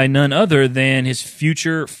by none other than his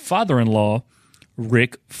future father-in-law,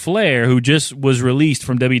 Ric Flair, who just was released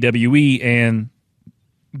from WWE, and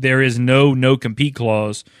there is no compete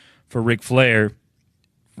clause for Ric Flair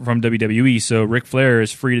from WWE, so Ric Flair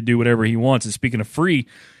is free to do whatever he wants. And speaking of free,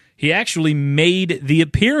 he actually made the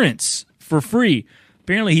appearance for free.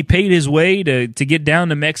 Apparently, he paid his way to get down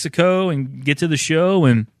to Mexico and get to the show,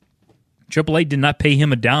 and Triple H did not pay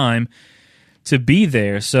him a dime to be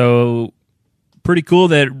there. So pretty cool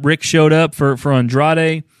that Rick showed up for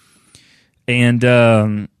Andrade. And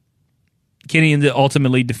Kenny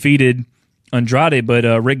ultimately defeated Andrade, but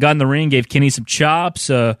Rick got in the ring, gave Kenny some chops,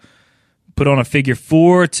 put on a figure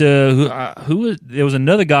 4 to who there was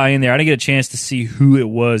another guy in there. I didn't get a chance to see who it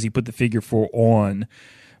was. He put the figure 4 on,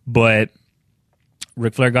 but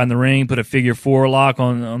Ric Flair got in the ring, put a figure 4 lock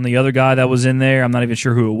on the other guy that was in there. I'm not even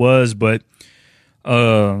sure who it was, but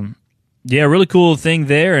really cool thing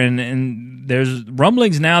there. And there's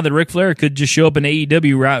rumblings now that Ric Flair could just show up in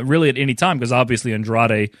AEW really at any time because obviously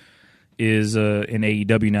Andrade is in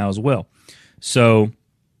AEW now as well. So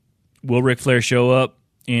will Ric Flair show up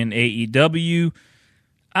in AEW?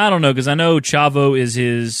 I don't know because I know Chavo is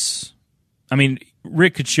his. I mean,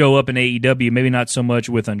 Rick could show up in AEW, maybe not so much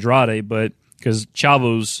with Andrade, but because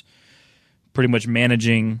Chavo's pretty much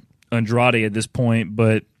managing Andrade at this point,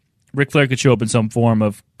 but Ric Flair could show up in some form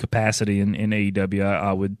of capacity in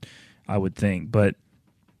AEW, I would think. But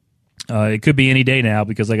It could be any day now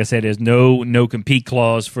because, like I said, there's no compete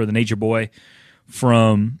clause for the Nature Boy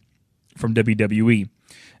from WWE.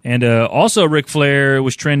 And also, Ric Flair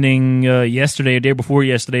was trending yesterday, or day before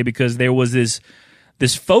yesterday, because there was this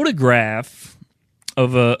photograph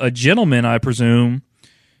of a gentleman, I presume,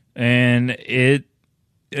 and it,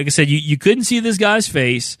 like I said, you couldn't see this guy's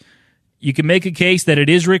face. You can make a case that it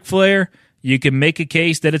is Ric Flair. You can make a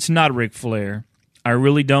case that it's not Ric Flair. I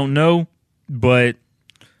really don't know, but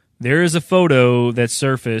there is a photo that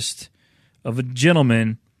surfaced of a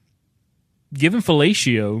gentleman giving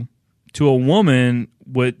fellatio to a woman,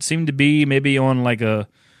 what seemed to be maybe on like a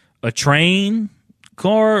train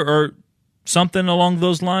car or something along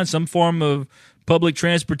those lines, some form of public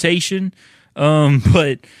transportation.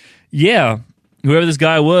 But yeah, whoever this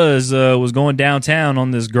guy was going downtown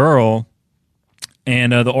on this girl.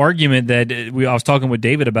 And the argument that I was talking with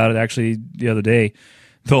David about it actually the other day,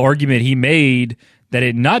 the argument he made that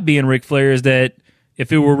it not being Ric Flair is that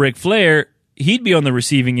if it were Ric Flair, he'd be on the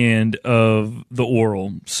receiving end of the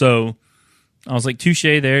oral. So I was like, touche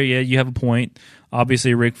there. Yeah, you have a point.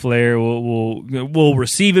 Obviously, Ric Flair will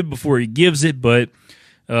receive it before he gives it, but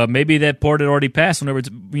maybe that part had already passed whenever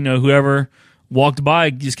whoever walked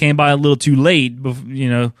by just came by a little too late,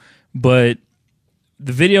 but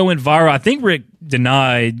the video went viral. I think Rick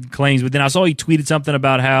denied claims, but then I saw he tweeted something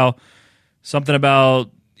about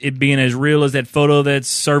it being as real as that photo that's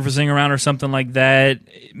surfacing around or something like that.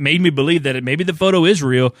 It made me believe that maybe the photo is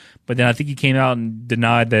real, but then I think he came out and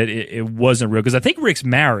denied that it wasn't real because I think Rick's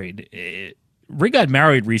married. Rick got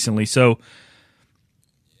married recently, so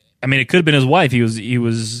I mean, it could have been his wife. He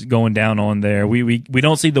was going down on there. We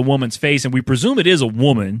don't see the woman's face, and we presume it is a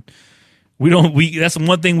woman. That's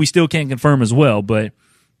one thing we still can't confirm as well, but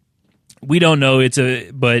we don't know.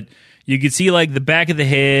 But you can see like the back of the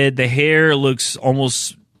head. The hair looks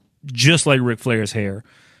almost just like Ric Flair's hair.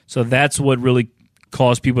 So that's what really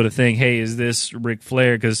caused people to think, hey, is this Ric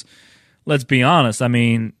Flair? Because let's be honest. I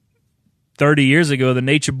mean, 30 years ago, the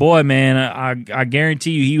Nature Boy, man, I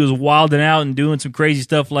guarantee you he was wilding out and doing some crazy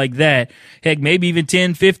stuff like that. Heck, maybe even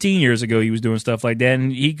 10, 15 years ago he was doing stuff like that,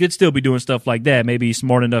 and he could still be doing stuff like that. Maybe he's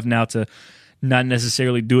smart enough now to not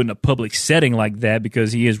necessarily do it in a public setting like that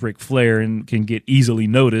because he is Ric Flair and can get easily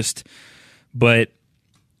noticed. But,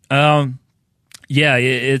 yeah,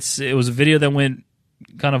 it was a video that went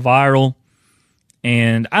kind of viral,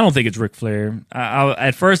 and I don't think it's Ric Flair.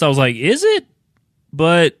 At first I was like, is it?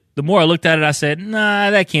 But the more I looked at it, I said,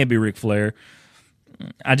 nah, that can't be Ric Flair.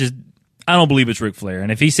 I don't believe it's Ric Flair.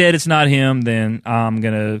 And if he said it's not him, then I'm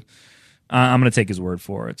gonna take his word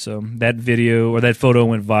for it. So that video or that photo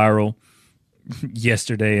went viral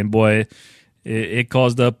yesterday, and boy, it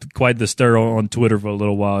caused up quite the stir on Twitter for a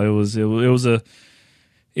little while. It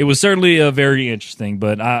was certainly very interesting,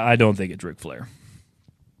 but I don't think it's Ric Flair.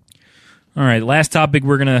 All right, last topic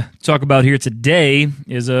we're going to talk about here today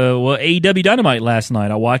is AEW Dynamite last night.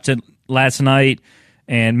 I watched it last night,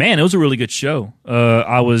 and man, it was a really good show.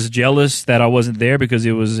 I was jealous that I wasn't there because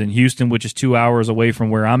it was in Houston, which is 2 hours away from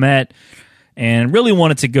where I'm at, and really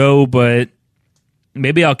wanted to go, but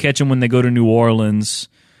maybe I'll catch them when they go to New Orleans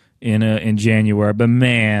in January. But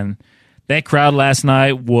man, that crowd last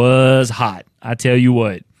night was hot. I tell you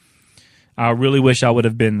what, I really wish I would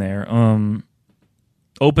have been there.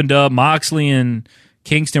 Opened up, Moxley and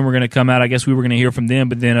Kingston were going to come out. I guess we were going to hear from them.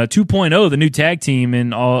 But then 2.0, the new tag team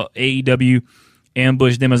in all AEW,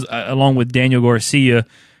 ambushed them along with Daniel Garcia.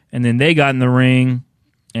 And then they got in the ring,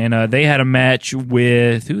 and they had a match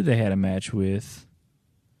with... Who they had a match with?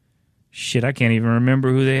 Shit, I can't even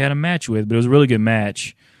remember who they had a match with, but it was a really good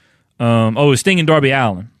match. It was Sting and Darby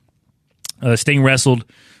Allin. Sting wrestled...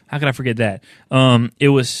 How could I forget that? It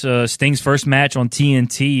was Sting's first match on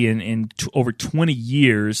TNT in over 20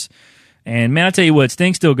 years. And, man, I tell you what,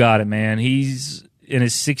 Sting still got it, man. He's in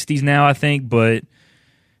his 60s now, I think. But,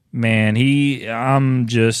 man, I'm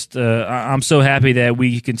so happy that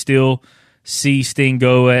we can still see Sting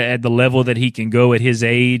go at the level that he can go at his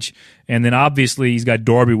age. And then, obviously, he's got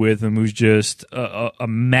Darby with him, who's just a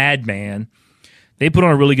madman. They put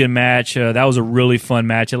on a really good match. That was a really fun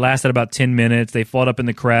match. It lasted about 10 minutes. They fought up in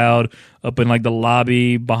the crowd, up in like the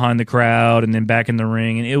lobby behind the crowd, and then back in the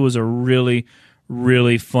ring. And it was a really,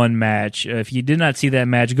 really fun match. If you did not see that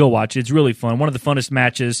match, go watch it. It's really fun. One of the funnest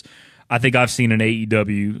matches I think I've seen in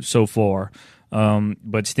AEW so far.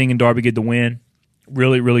 But Sting and Darby get the win.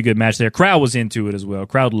 Really, really good match there. Crowd was into it as well.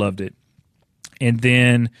 Crowd loved it. And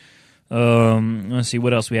then, let's see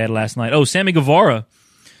what else we had last night. Oh, Sammy Guevara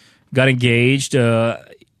got engaged.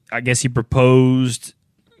 I guess he proposed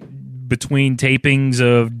between tapings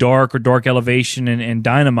of Dark Elevation and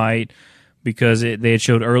Dynamite. because they had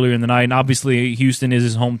showed earlier in the night. And obviously, Houston is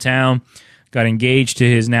his hometown. Got engaged to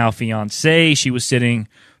his now fiancée. She was sitting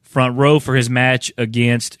front row for his match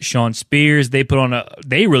against Shawn Spears. They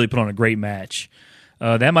really put on a great match.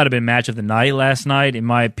 That might have been match of the night last night, in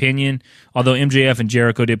my opinion. Although MJF and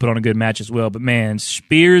Jericho did put on a good match as well. But man,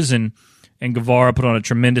 Spears and Guevara put on a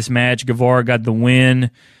tremendous match. Guevara got the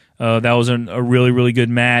win. That was a really, really good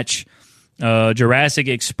match. Jurassic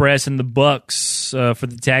Express and the Bucks for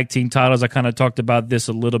the tag team titles. I kind of talked about this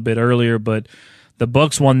a little bit earlier, but the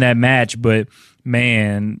Bucks won that match. But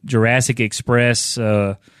man, Jurassic Express,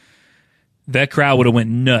 that crowd would have went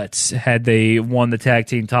nuts had they won the tag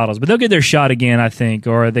team titles. But they'll get their shot again, I think,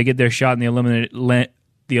 or they get their shot in the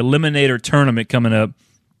Eliminator tournament coming up,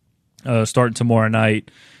 starting tomorrow night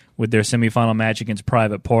with their semifinal match against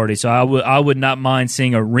Private Party. So I would not mind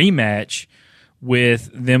seeing a rematch with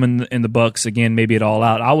them and the Bucks again, maybe at All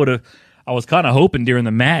Out. I was kind of hoping during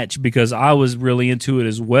the match, because I was really into it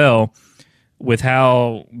as well, with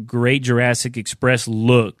how great Jurassic Express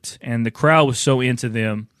looked, and the crowd was so into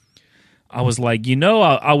them. I was like,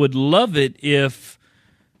 I would love it if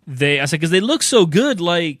because they look so good,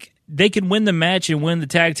 like they could win the match and win the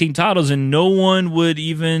tag team titles, and no one would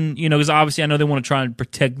even, because obviously I know they want to try and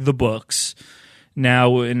protect the Bucks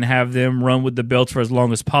now and have them run with the belts for as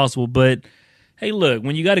long as possible. But hey, look,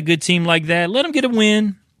 when you got a good team like that, let them get a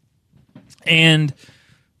win. And,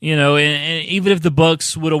 and even if the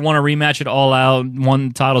Bucks would have won a rematch at All Out, won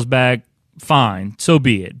the titles back, fine, so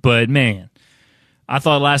be it. But man, I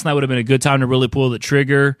thought last night would have been a good time to really pull the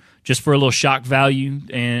trigger just for a little shock value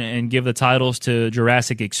and give the titles to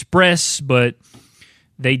Jurassic Express, but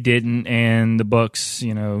they didn't, and the Bucks,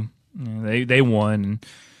 they won.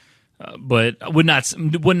 But I would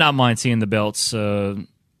not mind seeing the belts go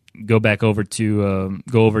over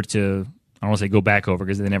to I don't want to say go back over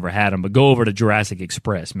because they never had them, but go over to Jurassic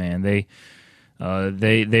Express. Man, they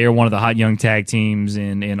are one of the hot young tag teams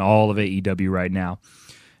in all of AEW right now.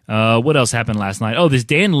 What else happened last night? Oh, this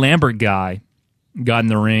Dan Lambert guy got in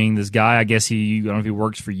the ring. This guy, I guess I don't know if he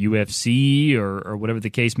works for UFC or whatever the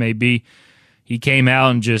case may be. He came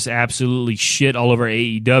out and just absolutely shit all over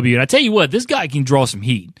AEW. And I tell you what, this guy can draw some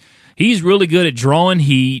heat. He's really good at drawing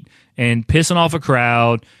heat and pissing off a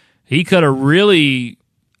crowd. He cut a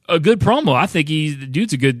good promo. I think the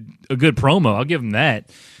dude's a good promo. I'll give him that.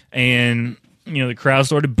 And the crowd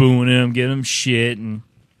started booing him, giving him shit,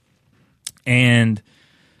 and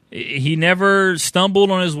he never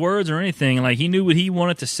stumbled on his words or anything. Like, he knew what he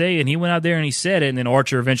wanted to say, and he went out there and he said it. And then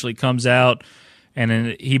Archer eventually comes out, and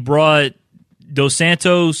then he brought Dos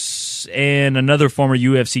Santos and another former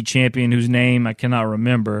UFC champion whose name I cannot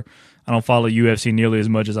remember. I don't follow UFC nearly as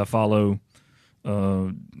much as I follow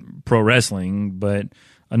pro wrestling, but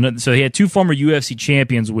so he had two former UFC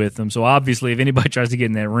champions with him. So obviously, if anybody tries to get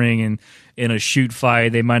in that ring and in a shoot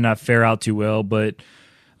fight, they might not fare out too well. But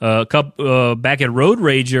back at Road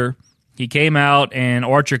Rager, he came out and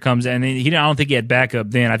Archer comes in. And I don't think he had backup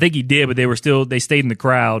then. I think he did, but they stayed in the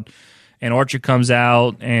crowd. And Archer comes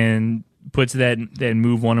out and puts that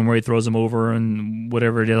move on him where he throws him over and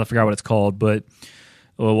whatever it is. I forgot what it's called, but.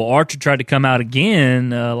 Well, Archer tried to come out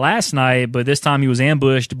again last night, but this time he was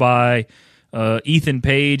ambushed by Ethan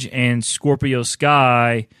Page and Scorpio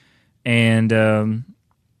Sky, and so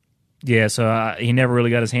he never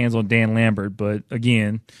really got his hands on Dan Lambert. But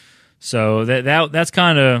again, so that's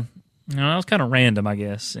kind of that was kind of random, I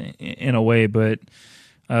guess, in a way. But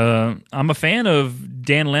I'm a fan of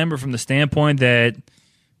Dan Lambert from the standpoint that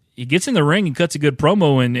he gets in the ring and cuts a good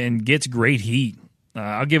promo and gets great heat.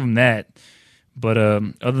 I'll give him that. But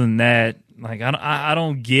other than that, like I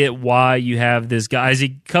don't get why you have this guy. Is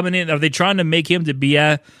he coming in? Are they trying to make him to be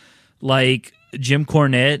like Jim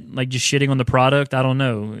Cornette, like just shitting on the product? I don't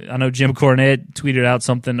know. I know Jim Cornette tweeted out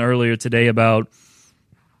something earlier today about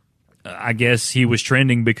I guess he was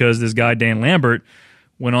trending because this guy Dan Lambert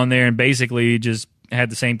went on there and basically just had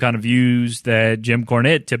the same kind of views that Jim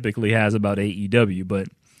Cornette typically has about AEW. But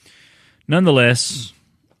nonetheless,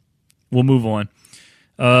 we'll move on.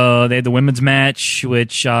 They had the women's match,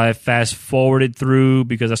 which I fast-forwarded through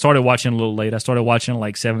because I started watching a little late. I started watching at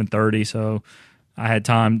like 7:30, so I had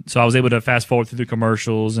time. So I was able to fast-forward through the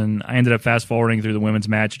commercials, and I ended up fast-forwarding through the women's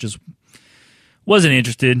match. Just wasn't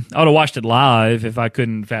interested. I would have watched it live if I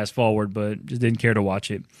couldn't fast-forward, but just didn't care to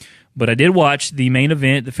watch it. But I did watch the main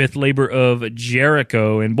event, the Fifth Labor of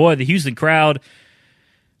Jericho, and boy, the Houston crowd,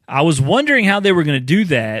 I was wondering how they were going to do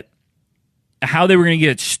that. How they were going to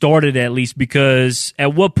get it started, at least, because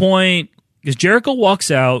at what point, because Jericho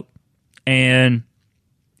walks out and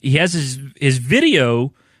he has his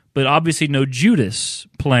video, but obviously no Judas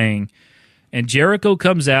playing. And Jericho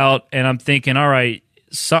comes out, and I'm thinking, all right,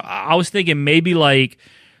 so I was thinking maybe like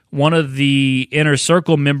one of the Inner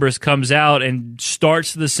Circle members comes out and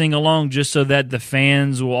starts the sing along just so that the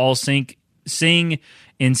fans will all sing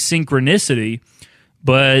in synchronicity.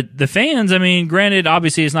 But the fans, I mean, granted,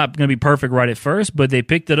 obviously it's not going to be perfect right at first, but they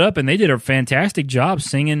picked it up and they did a fantastic job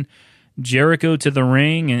singing Jericho to the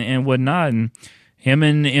ring and whatnot. And him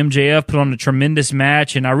and MJF put on a tremendous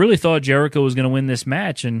match, and I really thought Jericho was going to win this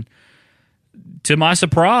match. And to my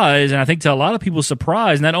surprise, and I think to a lot of people's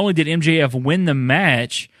surprise, not only did MJF win the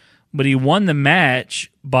match, but he won the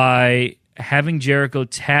match by having Jericho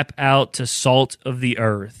tap out to Salt of the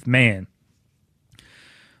Earth. Man.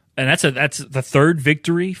 And that's the third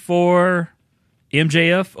victory for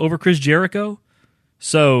MJF over Chris Jericho.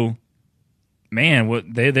 So, man,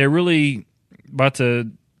 they're really about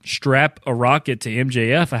to strap a rocket to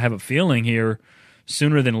MJF, I have a feeling, here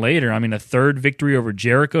sooner than later. I mean, a third victory over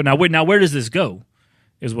Jericho. Now where does this go?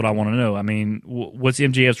 Is what I want to know. I mean, what's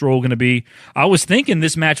MJF's role going to be? I was thinking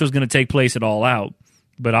this match was going to take place at All Out,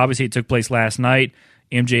 but obviously it took place last night.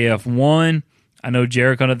 MJF won. I know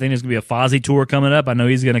Jericho, I think there's going to be a Fozzy tour coming up. I know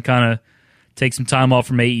he's going to kind of take some time off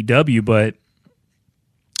from AEW, but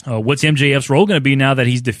what's MJF's role going to be now that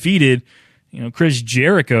he's defeated, Chris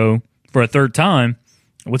Jericho for a third time?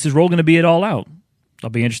 What's his role going to be at All Out? I'll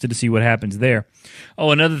be interested to see what happens there. Oh,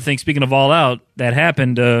 another thing, speaking of All Out, that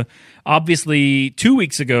happened, obviously 2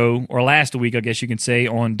 weeks ago, or last week, I guess you can say,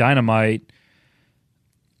 on Dynamite,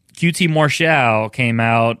 QT Marshall came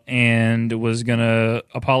out and was going to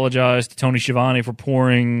apologize to Tony Schiavone for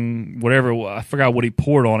pouring whatever, I forgot what he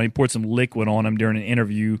poured on him. He poured some liquid on him during an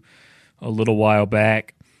interview a little while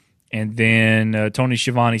back. And then Tony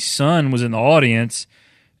Schiavone's son was in the audience,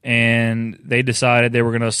 and they decided they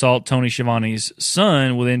were going to assault Tony Schiavone's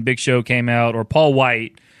son. Well, then Big Show came out, or Paul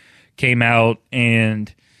White came out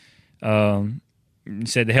and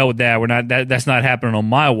said, "The hell with that. That's not happening on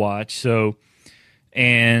my watch." So,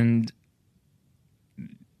 and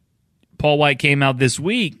Paul White came out this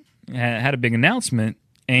week, had a big announcement,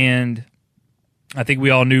 and I think we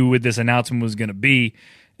all knew what this announcement was going to be.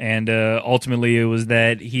 And ultimately, it was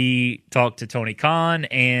that he talked to Tony Khan,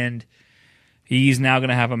 and he's now going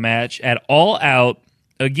to have a match at All Out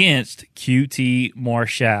against QT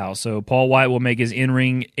Marshall. So Paul White will make his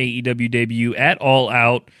in-ring AEW debut at All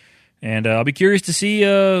Out, and I'll be curious to see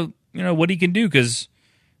what he can do, because,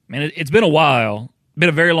 man, it's been a while. Been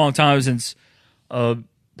a very long time since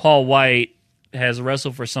Paul White has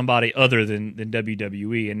wrestled for somebody other than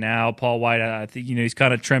WWE. And now Paul White, I think, he's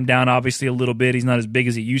kind of trimmed down obviously a little bit. He's not as big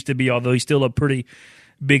as he used to be, although he's still a pretty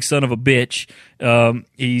big son of a bitch.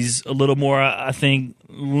 He's a little more, I think,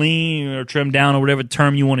 lean or trimmed down, or whatever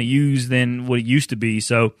term you want to use, than what he used to be.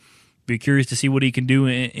 So be curious to see what he can do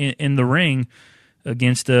in the ring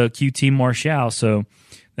against QT Marshall. So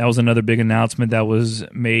that was another big announcement that was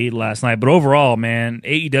made last night. But overall, man,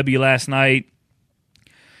 AEW last night,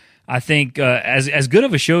 I think as good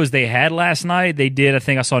of a show as they had last night, they did. I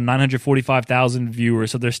think I saw 945,000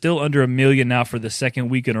 viewers, so they're still under 1 million now for the second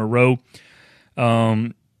week in a row.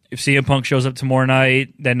 If CM Punk shows up tomorrow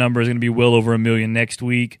night, that number is going to be well over 1 million next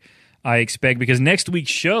week, I expect, because next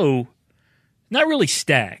week's show, not really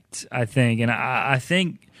stacked, I think. And I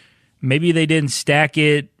think maybe they didn't stack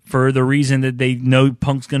it for the reason that they know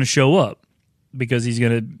Punk's going to show up, because he's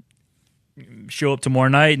going to show up tomorrow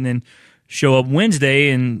night and then show up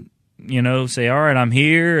Wednesday and say, all right, I'm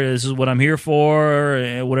here. This is what I'm here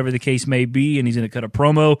for, whatever the case may be. And he's going to cut a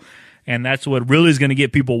promo. And that's what really is going to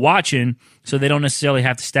get people watching, so they don't necessarily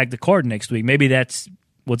have to stack the card next week. Maybe that's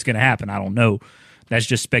what's going to happen. I don't know. That's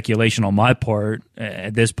just speculation on my part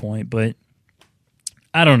at this point. But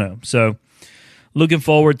I don't know. So looking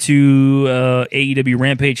forward to AEW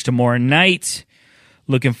Rampage tomorrow night.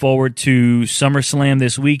 Looking forward to SummerSlam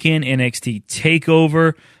this weekend, NXT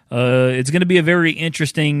TakeOver. It's going to be a very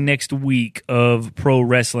interesting next week of pro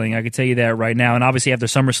wrestling. I can tell you that right now. And obviously after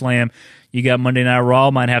SummerSlam, you got Monday Night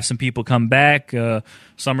Raw. Might have some people come back.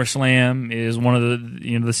 SummerSlam is one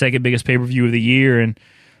of the second biggest pay-per-view of the year. And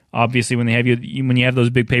obviously when you have those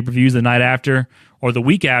big pay-per-views the night after or the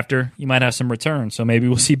week after, you might have some returns. So maybe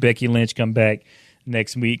we'll see Becky Lynch come back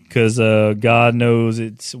next week, because God knows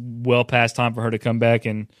it's well past time for her to come back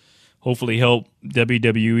and hopefully help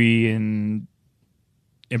WWE in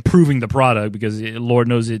improving the product, because Lord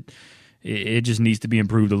knows it just needs to be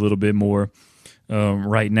improved a little bit more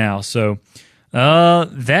right now. So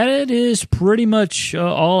that is pretty much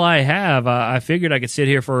all I have. I figured I could sit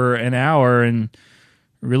here for an hour and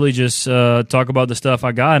really just talk about the stuff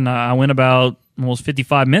I got, and I went about almost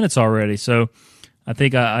 55 minutes already. So I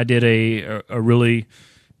think I did a really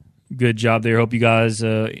good job there. Hope you guys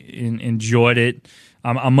enjoyed it.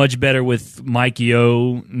 I'm much better with Mikey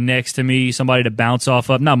O next to me, somebody to bounce off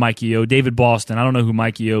of. Not Mikey O, David Boston. I don't know who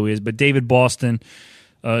Mikey O is, but David Boston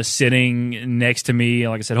sitting next to me.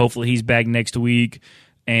 Like I said, hopefully he's back next week.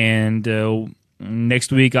 And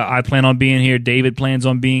next week I plan on being here. David plans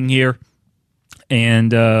on being here.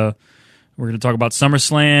 And we're going to talk about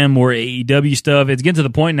SummerSlam, more AEW stuff. It's getting to the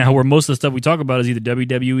point now where most of the stuff we talk about is either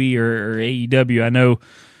WWE or AEW. I know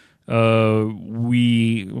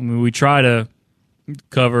we try to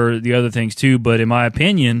cover the other things too, but in my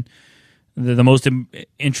opinion, the most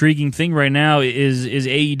intriguing thing right now is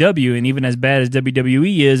AEW, and even as bad as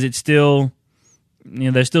WWE is, it's still,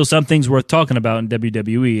 there's still some things worth talking about in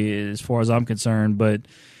WWE as far as I'm concerned. But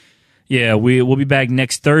yeah, we'll be back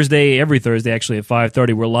next Thursday, every Thursday actually at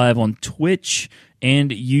 5:30. We're live on Twitch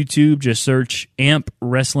and YouTube. Just search AMP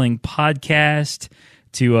Wrestling Podcast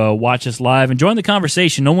to watch us live and join the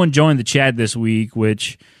conversation. No one joined the chat this week,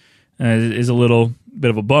 which is a little bit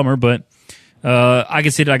of a bummer, but I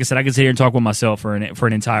can sit here and talk with myself for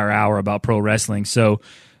an entire hour about pro wrestling. So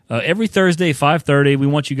every Thursday, 5:30, we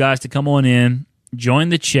want you guys to come on in, join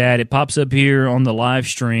the chat. It pops up here on the live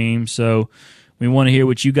stream, so we want to hear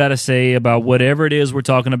what you got to say about whatever it is we're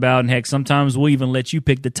talking about. And heck, sometimes we'll even let you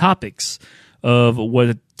pick the topics of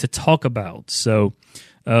what to talk about. So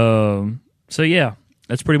yeah,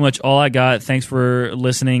 that's pretty much all I got. Thanks for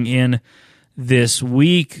listening in this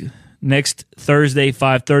week. Next Thursday,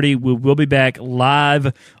 5:30, we'll be back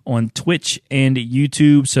live on Twitch and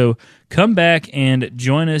YouTube. So come back and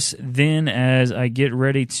join us then as I get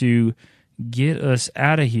ready to get us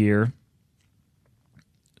out of here.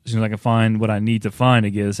 As soon as I can find what I need to find to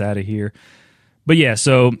get us out of here. But yeah,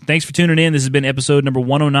 so thanks for tuning in. This has been episode number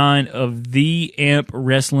 109 of the AMP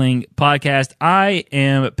Wrestling Podcast. I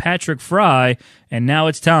am Patrick Fry, and now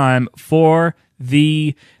it's time for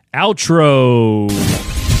the outro.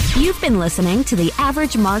 You've been listening to the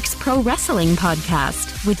Average Marks Pro Wrestling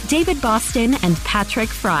Podcast with David Boston and Patrick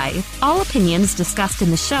Fry. All opinions discussed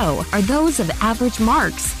in the show are those of Average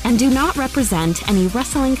Marks and do not represent any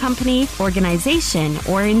wrestling company, organization,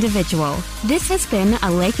 or individual. This has been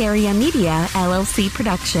a Lake Area Media, LLC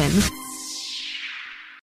production.